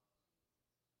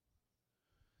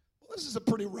 Well, this is a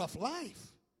pretty rough life.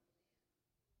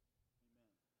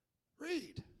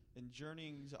 Read. In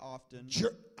journeyings often.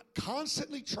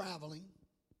 Constantly traveling.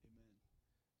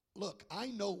 Look, I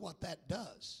know what that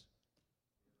does.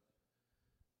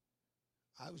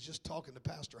 I was just talking to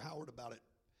Pastor Howard about it.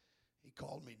 He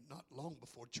called me not long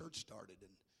before church started,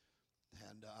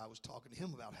 and I was talking to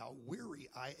him about how weary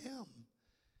I am.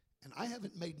 And I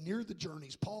haven't made near the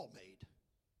journeys Paul made.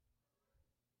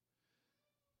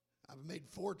 I've made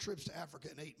 4 trips to Africa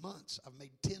in 8 months. I've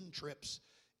made 10 trips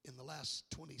in the last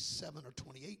 27 or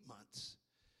 28 months.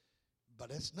 But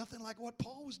it's nothing like what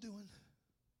Paul was doing.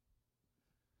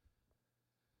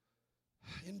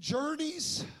 In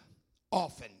journeys,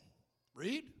 often.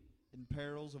 Read. In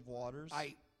perils of waters.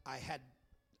 I had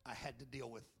to deal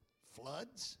with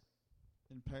floods.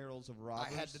 In perils of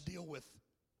robbers. I had to deal with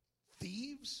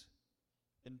thieves.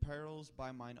 In perils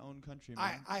by mine own countrymen.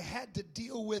 I had to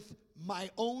deal with my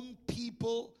own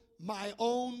people, my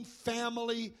own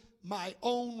family, my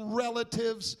own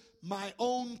relatives, my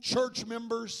own church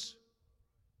members.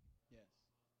 Yes.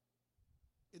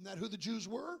 Isn't that who the Jews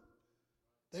were?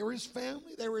 They were his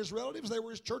family, they were his relatives, they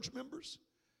were his church members.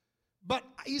 But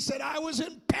he said, I was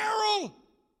in peril,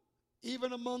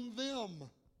 even among them.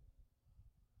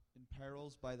 In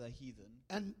perils by the heathen.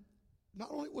 And not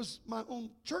only was my own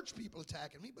church people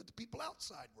attacking me, but the people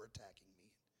outside were attacking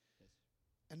me. Yes.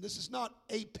 And this is not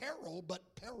a peril, but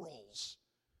perils.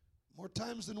 More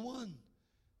times than one.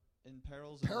 In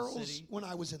perils in the city. When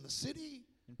I was in the city.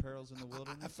 In perils in the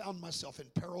wilderness. I found myself in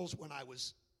perils when I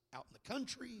was out in the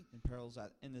country. In perils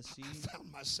in the sea. I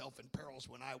found myself in perils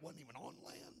when I wasn't even on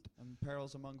land. And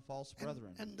perils among false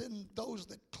brethren. And then those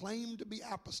that claimed to be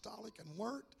apostolic and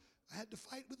weren't, I had to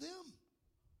fight with them.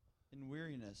 In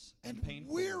weariness and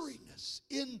painfulness. Weariness,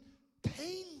 in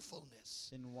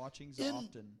painfulness. In watchings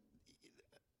often.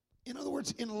 In other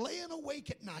words, in laying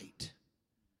awake at night.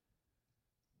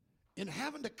 In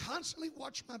having to constantly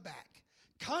watch my back.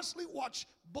 Constantly watch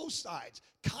both sides.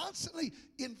 Constantly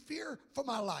in fear for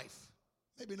my life.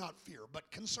 Maybe not fear, but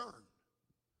concern.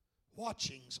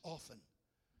 Watchings often.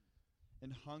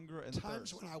 In hunger and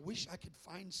times thirst. When I wish I could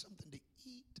find something to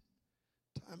eat.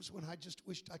 times when I just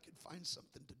wished I could find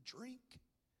something to drink.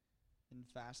 In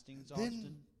fastings Then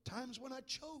often, times when I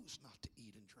chose not to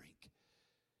eat and drink.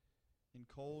 in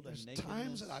cold There's and nakedness.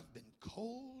 times that I've been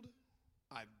cold,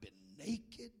 I've been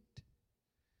naked.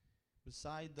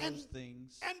 Beside those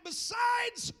things And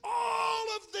besides all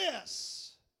of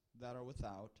this, that are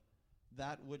without,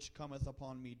 that which cometh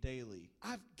upon me daily,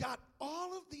 I've got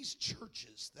all of these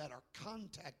churches that are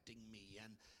contacting me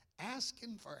and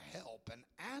asking for help and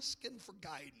asking for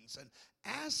guidance and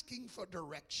asking for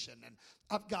direction. And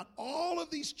I've got all of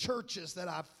these churches that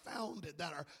I've founded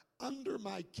that are under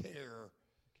my care.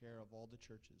 care of all the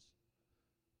churches.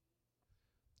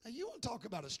 Now, you want to talk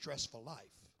about a stressful life.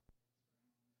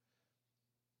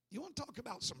 You want to talk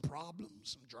about some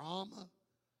problems, some drama.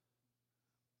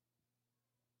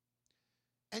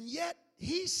 And yet,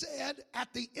 he said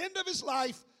at the end of his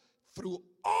life, through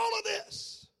all of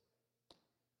this,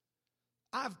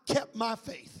 I've kept my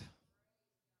faith.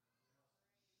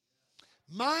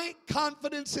 My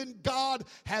confidence in God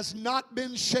has not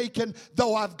been shaken,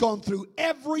 though I've gone through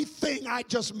everything I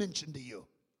just mentioned to you.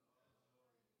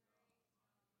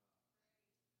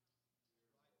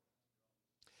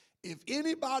 If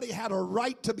anybody had a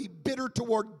right to be bitter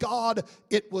toward God,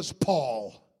 it was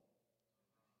Paul.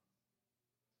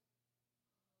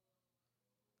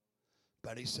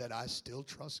 But he said, I still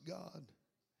trust God.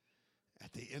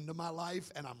 At the end of my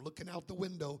life, and I'm looking out the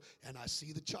window, and I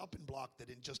see the chopping block that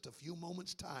in just a few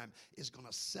moments' time is going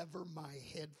to sever my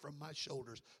head from my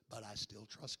shoulders, but I still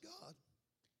trust God.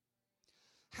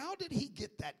 How did he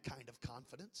get that kind of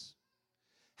confidence?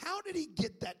 How did he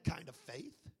get that kind of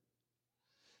faith?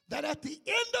 That at the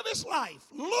end of his life,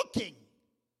 looking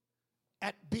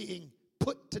at being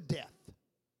put to death,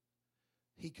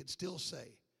 he could still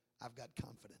say, I've got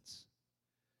confidence.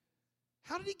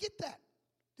 How did he get that?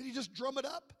 Did he just drum it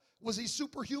up? Was he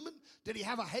superhuman? Did he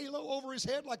have a halo over his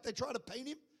head like they try to paint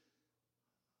him?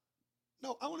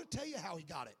 No, I want to tell you how he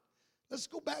got it. Let's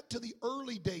go back to the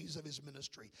early days of his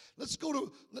ministry. Let's go.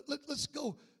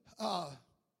 I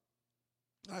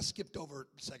skipped over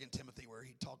 2 Timothy where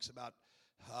he talks about,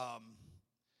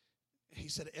 he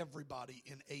said, everybody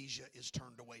in Asia is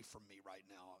turned away from me right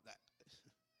now.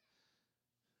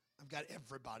 I've got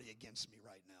everybody against me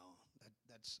right now.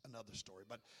 That's another story.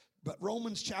 But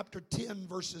Romans chapter 15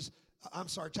 verses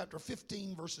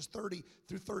 30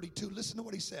 through 32. Listen to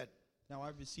what he said. Now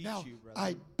I beseech Now, you, brethren.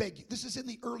 I beg you. This is in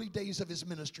the early days of his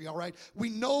ministry, all right? We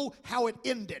know how it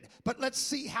ended, but let's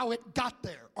see how it got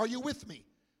there. Are you with me?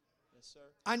 Yes, sir.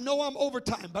 I know I'm over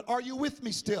time, but are you with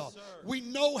me still? Yes, sir. We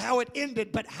know how it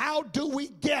ended, but how do we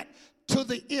get to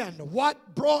the end?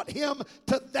 What brought him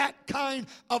to that kind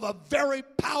of a very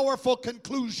powerful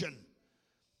conclusion?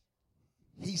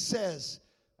 He says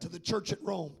to the church at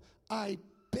Rome, I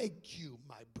beg you,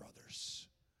 my brothers,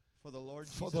 for the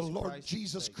Lord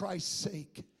Jesus Christ's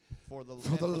sake, for the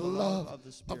love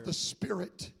of the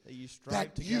Spirit,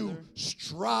 that you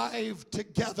strive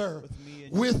together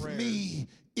with me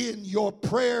in your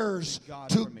prayers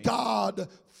to God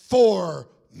for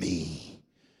me.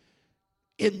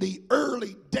 In the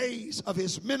early days of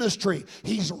his ministry,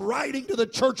 he's writing to the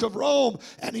church of Rome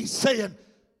and he's saying,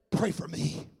 pray for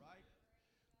me.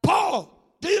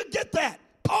 Paul, do you get that?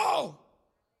 Paul,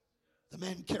 the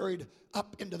man carried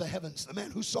up into the heavens, the man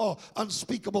who saw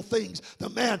unspeakable things, the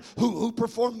man who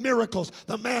performed miracles,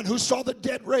 the man who saw the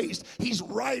dead raised. He's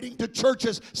writing to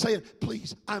churches saying,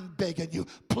 please, I'm begging you,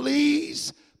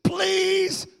 please,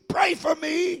 please pray for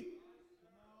me.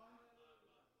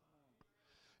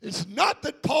 It's not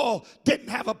that Paul didn't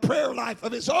have a prayer life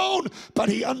of his own, but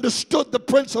he understood the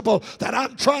principle that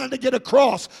I'm trying to get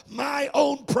across. My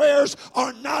own prayers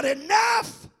are not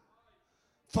enough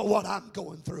for what I'm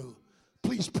going through.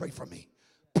 Please pray for me.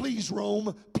 Please,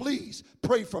 Rome, please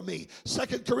pray for me.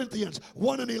 2 Corinthians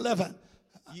 1:11.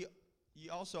 You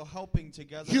also helping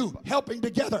together. Helping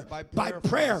together by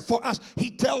prayer for us. He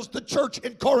tells the church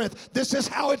in Corinth, this is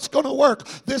how it's going to work.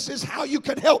 This is how you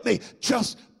can help me.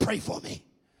 Just pray for me.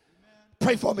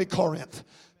 Pray for me, Corinth.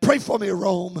 Pray for me,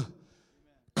 Rome.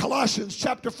 Colossians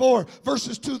chapter 4,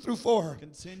 verses 2 through 4.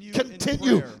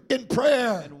 Continue in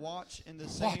prayer. And watch in the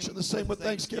same with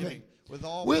thanksgiving. With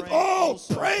all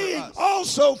praying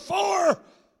also for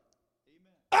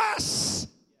us.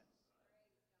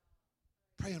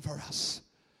 Praying for us.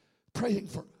 Praying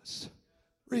for us.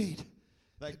 Read.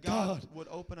 That God would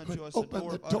open unto us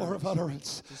the door of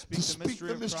utterance to speak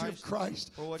the mystery of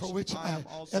Christ, for which I am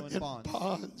also in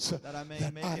bonds, that I may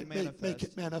make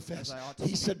it manifest.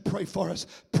 He said, pray for us.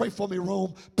 Pray for me,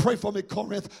 Rome. Pray for me,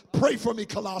 Corinth. Pray for me,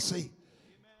 Colossae.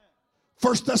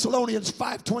 1 Thessalonians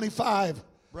 5:25.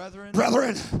 Brethren,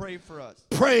 Brethren, pray for us.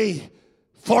 Pray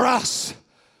for us.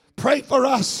 Pray for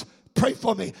us. Pray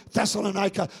for me.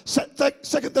 Thessalonica.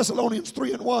 2 Thessalonians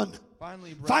 3:1.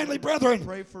 Finally, brethren,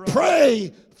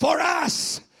 pray for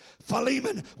us.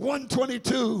 Philemon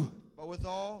 1:22.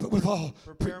 But withal,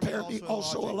 prepare me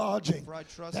also a lodging,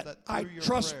 that I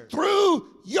trust through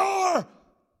your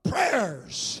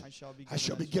prayers I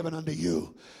shall be given unto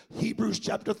you. Hebrews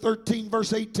chapter 13,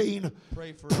 verse 18.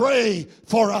 Pray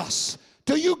for us.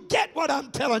 Do you get what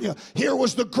I'm telling you? Here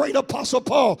was the great apostle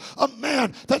Paul, a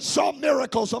man that saw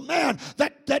miracles, a man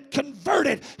that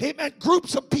converted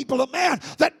groups of people, a man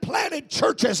that planted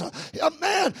churches, a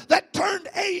man that turned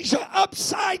Asia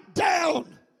upside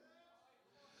down.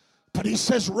 But he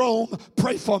says, Rome,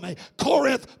 pray for me.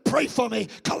 Corinth, pray for me.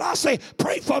 Colossae,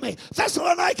 pray for me.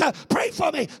 Thessalonica, pray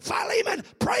for me. Philemon,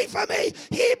 pray for me.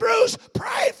 Hebrews,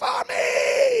 pray for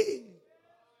me.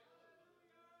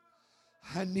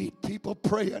 I need people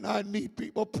praying. I need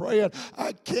people praying.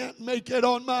 I can't make it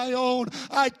on my own.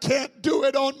 I can't do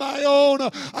it on my own.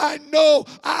 I know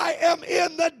I am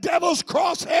in the devil's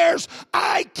crosshairs.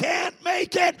 I can't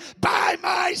make it by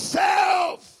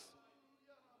myself.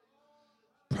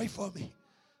 Pray for me.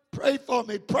 Pray for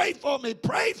me. Pray for me.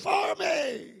 Pray for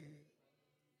me.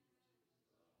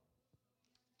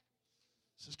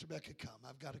 Sister Becca, come.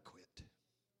 I've got to quit.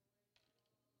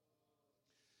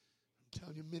 I'm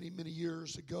telling you, many, many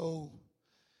years ago,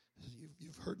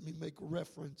 you've heard me make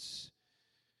reference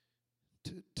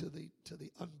to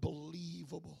the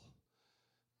unbelievable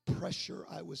pressure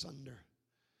I was under.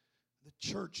 The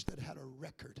church that had a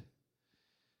record.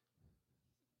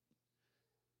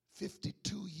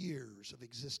 52 years of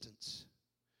existence.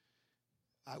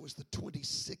 I was the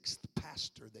 26th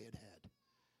pastor they had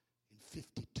in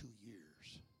 52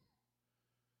 years.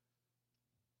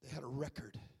 They had a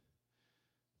record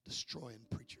destroying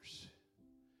preachers,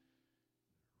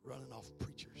 running off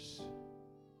preachers.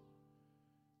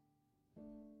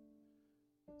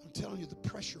 I'm telling you, the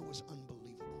pressure was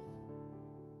unbelievable.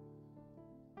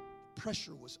 The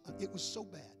pressure was, it was so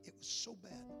bad. It was so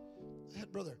bad. I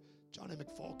had Brother John A.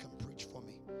 McFall come preach for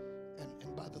me. And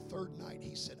by the third night,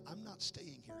 he said, I'm not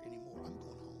staying here anymore. I'm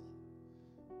going home.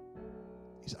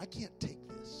 He said, I can't take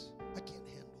this. I can't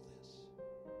handle this.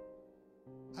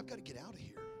 I've got to get out of here.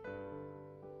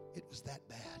 It was that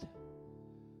bad.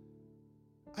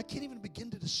 I can't even begin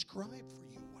to describe for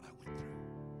you what I went through.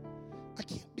 I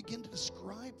can't begin to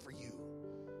describe for you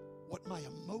what my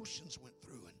emotions went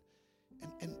through.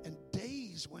 And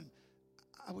days when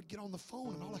I would get on the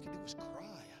phone and all I could do was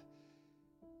cry.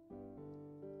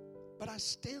 But I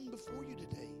stand before you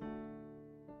today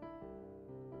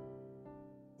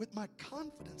with my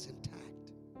confidence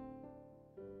intact.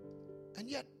 And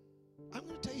yet, I'm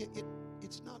going to tell you,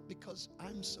 it's not because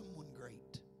I'm someone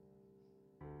great.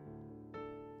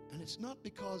 And it's not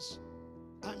because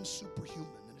I'm superhuman.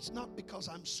 And it's not because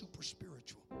I'm super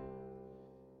spiritual.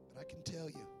 But I can tell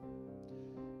you,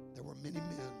 there were many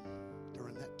men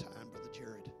during that time, Brother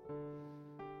Jared,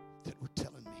 that were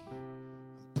telling me,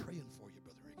 I'm praying for you,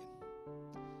 Brother Reagan.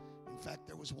 In fact,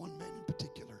 there was one man in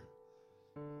particular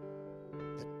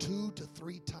that 2 to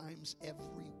 3 times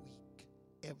every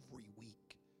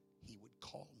week, he would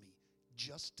call me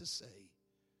just to say,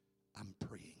 I'm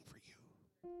praying for you.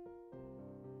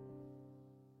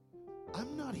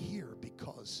 I'm not here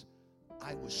because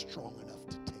I was strong enough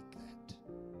to take that.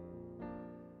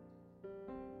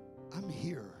 I'm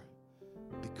here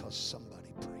because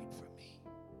somebody prayed for me.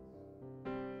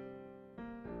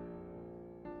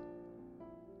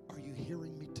 Are you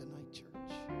hearing me tonight,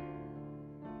 church?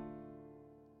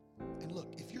 And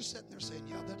look, if you're sitting there saying,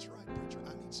 yeah, that's right, preacher,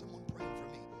 I need someone praying for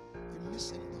me, you're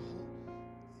missing the whole.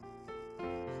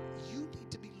 You need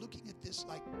to be looking at this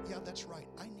like, yeah, that's right,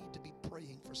 I need to be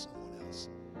praying for someone else.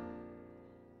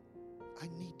 I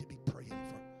need to be praying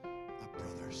for my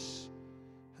brothers.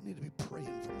 I need to be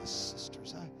praying for my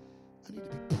sisters. I need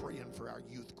to be praying for our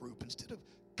youth group instead of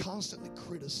constantly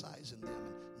criticizing them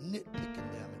and nitpicking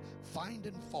them and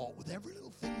finding fault with every little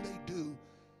thing they do.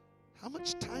 How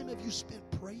much time have you spent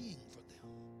praying for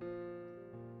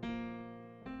them?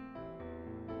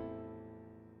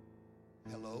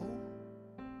 Hello?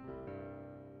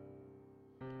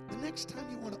 The next time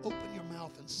you want to open your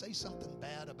mouth and say something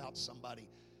bad about somebody,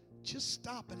 just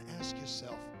stop and ask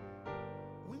yourself,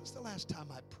 when's the last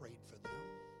time I prayed for them?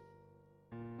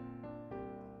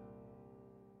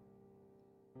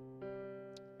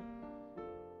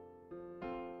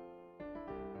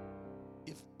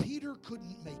 If Peter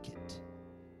couldn't make it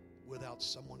without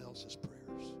someone else's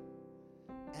prayers,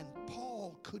 and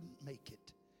Paul couldn't make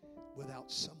it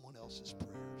without someone else's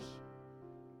prayers,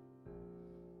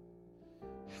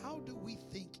 how do we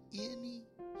think any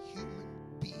human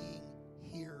being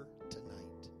here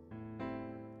tonight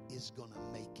is going to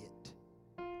make it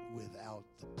without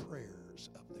the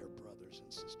prayers of their brothers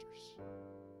and sisters.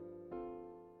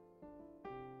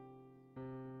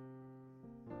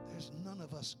 There's none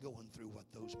of us going through what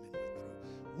those men went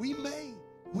through.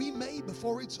 We may,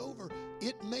 before it's over,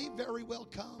 it may very well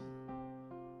come.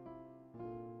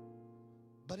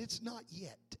 But it's not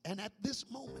yet. And at this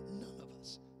moment,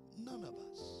 none of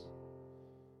us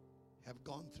have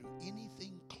gone through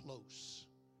anything close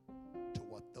to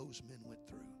what those men went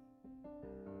through.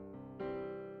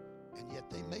 And yet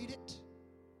they made it.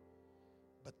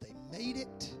 But they made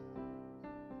it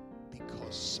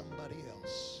because somebody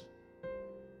else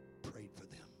prayed for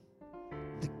them.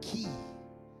 The key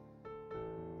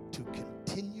to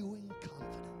continuing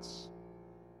confidence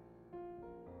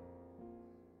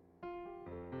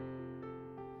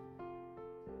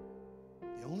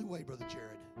the only way, Brother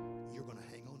Jared, you're going to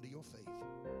hang on to your faith.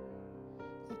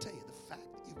 I'm going to tell you, the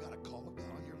fact that you've got a call of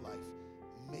God on your life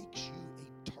makes you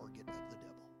a target of the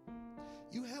devil.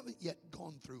 You haven't yet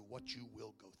gone through what you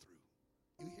will go through.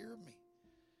 You hear me?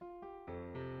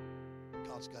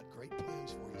 God's got great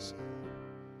plans for you, son.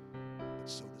 But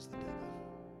so does the devil.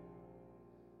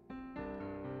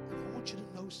 And I want you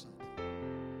to know something.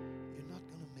 You're not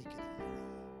going to make it on your own.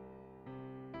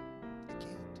 You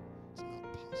can't. It's not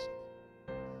possible.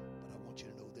 But I want you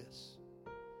to know this.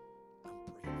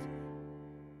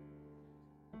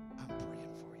 I'm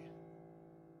praying for you. I'm praying for you.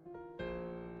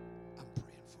 I'm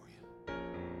praying for you.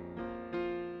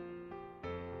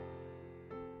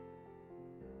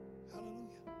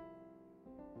 Hallelujah.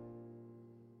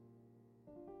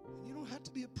 And you don't have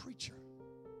to be a preacher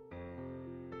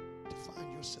to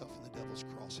find yourself in the devil's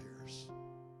crosshairs.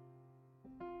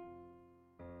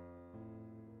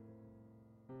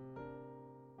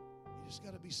 You just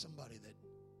got to be somebody that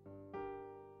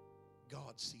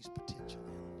God sees potential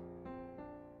in.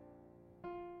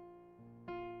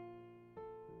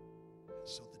 And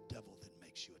so the devil then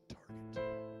makes you a target.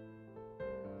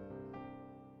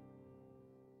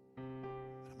 And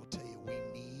I'm going to tell you, we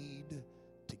need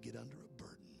to get under a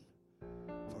burden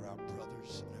for our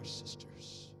brothers and our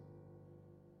sisters.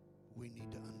 We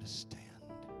need to understand.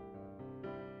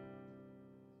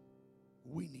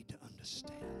 We need to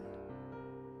understand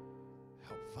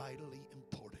how vitally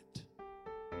important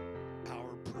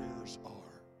our prayers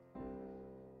are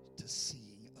to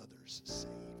seeing others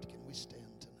saved. Can we stand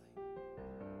tonight?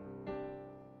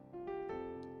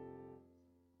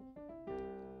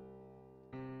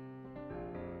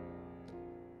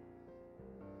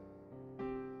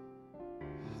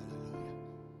 Hallelujah.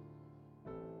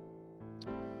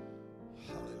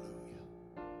 Hallelujah.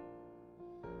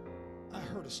 I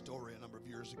heard a story a number of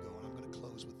years ago, and I'm going to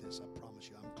close with this. I promise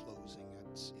you, I'm closing.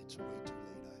 It's way too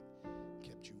late. I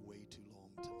kept you way too long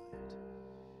tonight.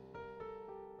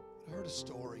 I heard a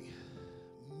story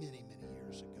many, many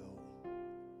years ago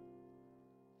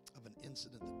of an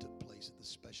incident that took place at the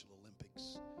Special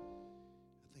Olympics.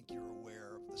 I think you're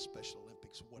aware of the Special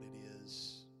Olympics, what it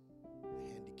is.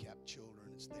 Handicapped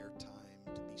children, it's their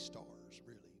time to be stars,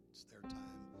 really. It's their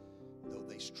time. Though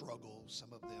they struggle,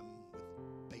 some of them with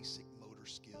basic motor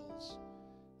skills.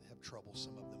 They have trouble,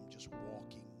 some of them just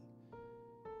walking.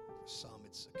 For some,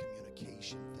 it's a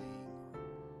communication thing,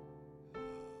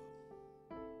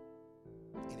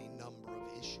 or any number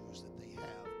of issues that they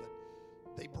have. But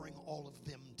they bring all of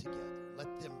them together.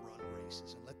 Let them run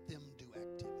races and let them do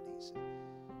activities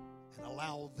and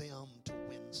allow them to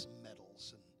win some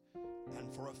medals.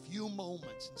 And for a few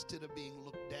moments, instead of being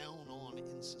looked down on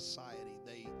in society,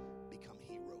 they become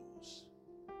heroes.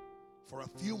 For a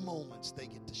few moments, they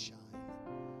get to shine.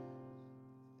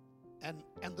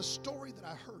 And the story that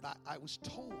I heard, I was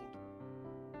told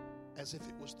as if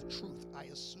it was the truth. I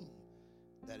assume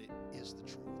that it is the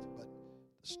truth. But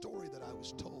the story that I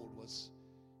was told was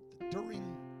that during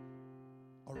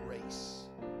a race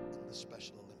in the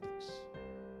Special Olympics,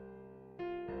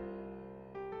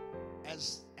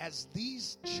 as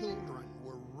these children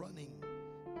were running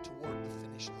toward the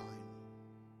finish line,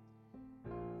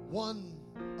 one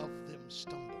of them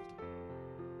stumbled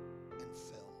and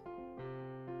fell.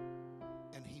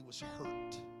 And he was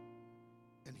hurt.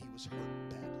 And he was hurt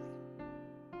badly.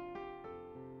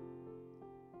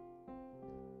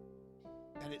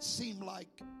 And it seemed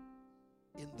like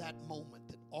in that moment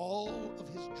that all of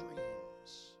his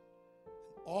dreams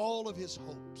and all of his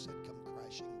hopes had come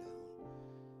crashing down.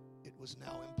 It was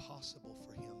now impossible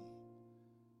for him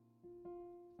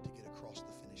to get across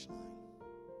the finish line.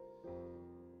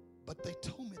 But they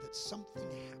told me that something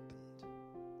happened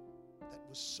that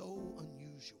was so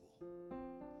unusual.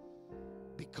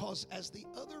 Because as the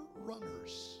other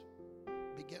runners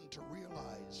began to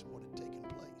realize what had taken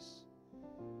place,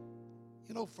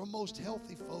 You know, for most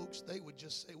healthy folks, they would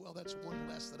just say, well, that's one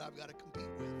less that I've got to compete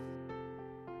with.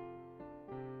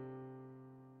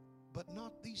 But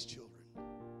not these children.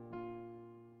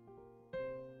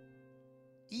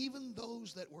 Even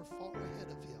those that were far ahead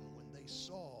of him, when they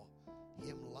saw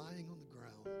him lying on the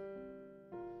ground,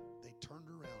 they turned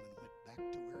around and went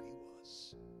back to where he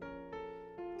was.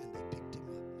 And they picked him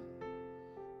up.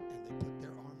 And they put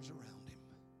their arms around him.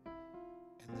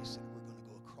 And they said, we're going to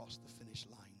go across the finish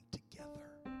line together.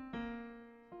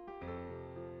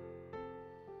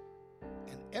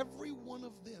 And every one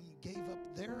of them gave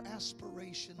up their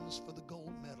aspirations for the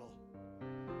gold medal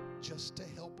just to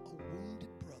help a wounded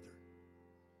brother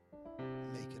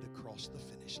make it across the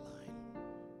finish line.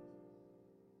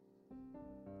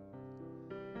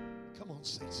 Come on,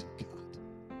 saints of God.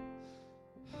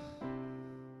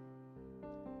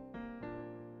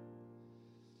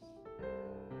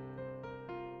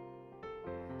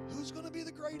 Who's going to be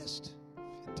the greatest?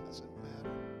 It doesn't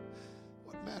matter.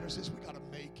 What matters is we got to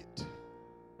make it.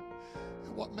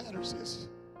 And what matters is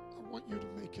I want you to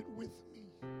make it with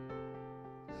me.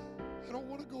 I don't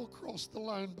want to go across the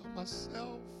line by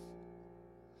myself.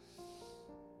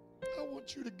 I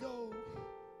want you to go.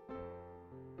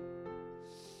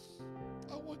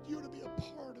 I want you to be a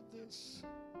part of this.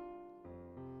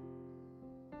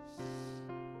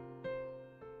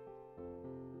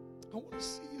 I want to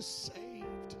see you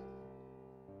saved.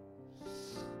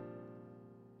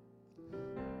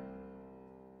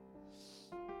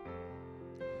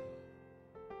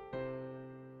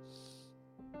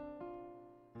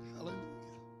 Hallelujah.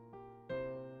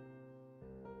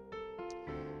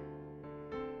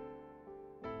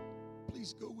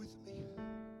 Please go with me.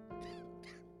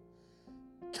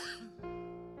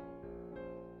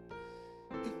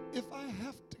 If I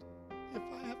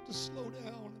have to slow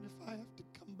down, and if I have to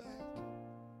come back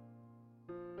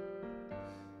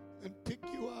and pick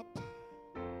you up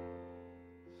and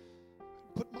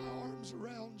put my arms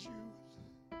around you,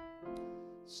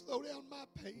 slow down my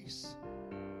pace,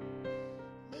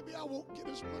 maybe I won't get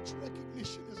as much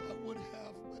recognition as I would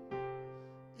have, but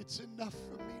it's enough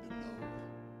for me to know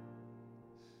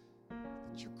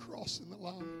that you're crossing the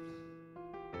line.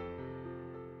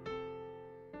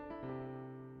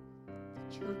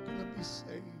 You're going to be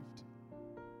saved.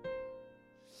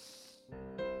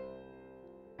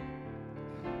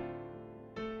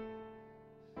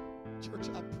 Church,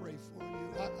 I pray for you.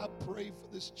 I pray for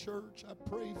this church. I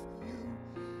pray for you.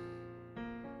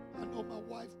 I know my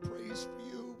wife prays for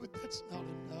you, but that's not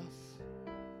enough.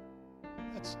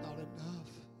 That's not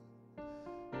enough.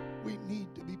 We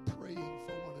need to be praying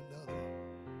for one another.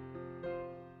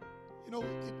 You know,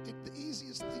 the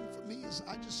easiest thing for me is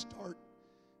I just start.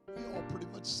 We all pretty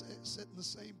much sit in the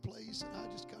same place, and I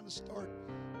just kind of start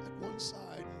at one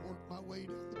side and work my way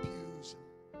down the pews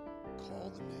and call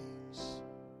the names.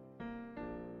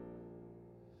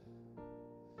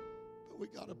 But we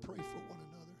got to pray for one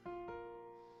another.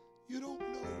 You don't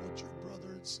know what your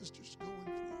brother and sister's going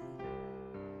through.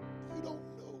 You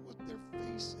don't know what they're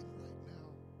facing right now.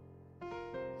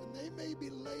 And they may be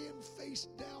laying face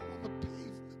down on the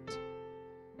pavement,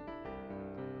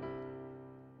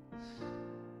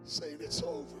 saying it's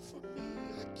over for me.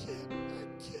 I can't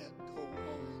go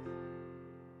on.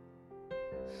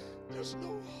 There's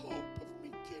no hope of me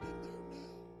getting there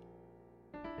now.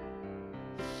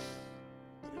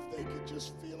 But if they could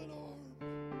just feel an arm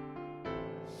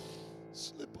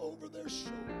slip over their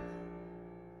shoulder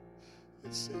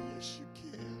and say, yes, you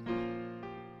can.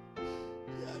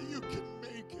 Yeah, you can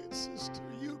make it, sister.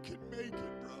 You can make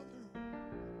it, brother.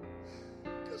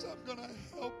 Because I'm going to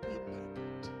help you make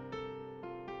it.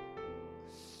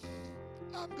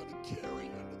 I'm going to carry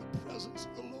you into the presence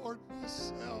of the Lord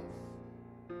myself.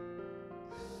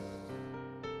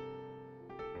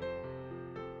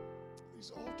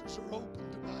 These altars are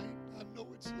open tonight. I know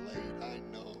it's late. I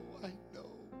know. I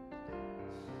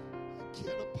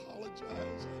can't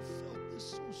apologize. I felt this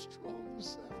so strong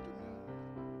this afternoon.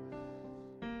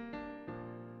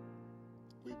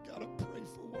 We've got to pray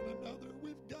for one another.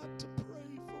 We've got to pray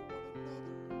for one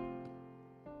another.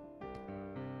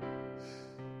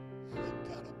 We've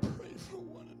got to pray for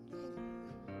one another.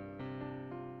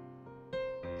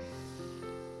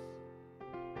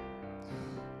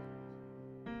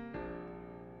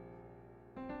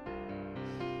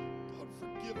 God,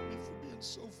 forgive me for being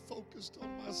so focused on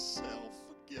myself.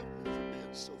 Forgive me for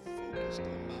being so focused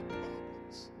on my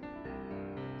problems.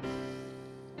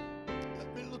 Let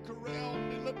me look around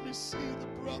me. Let me see the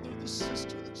brother, the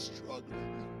sister that's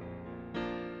struggling.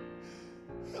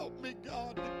 Help me,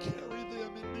 God, to carry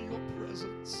them into your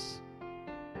presence.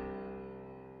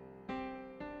 We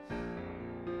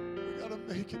got to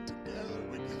make it together.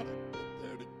 We got to get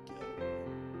there together.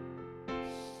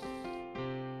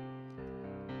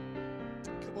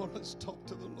 Come on, let's talk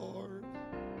to the Lord.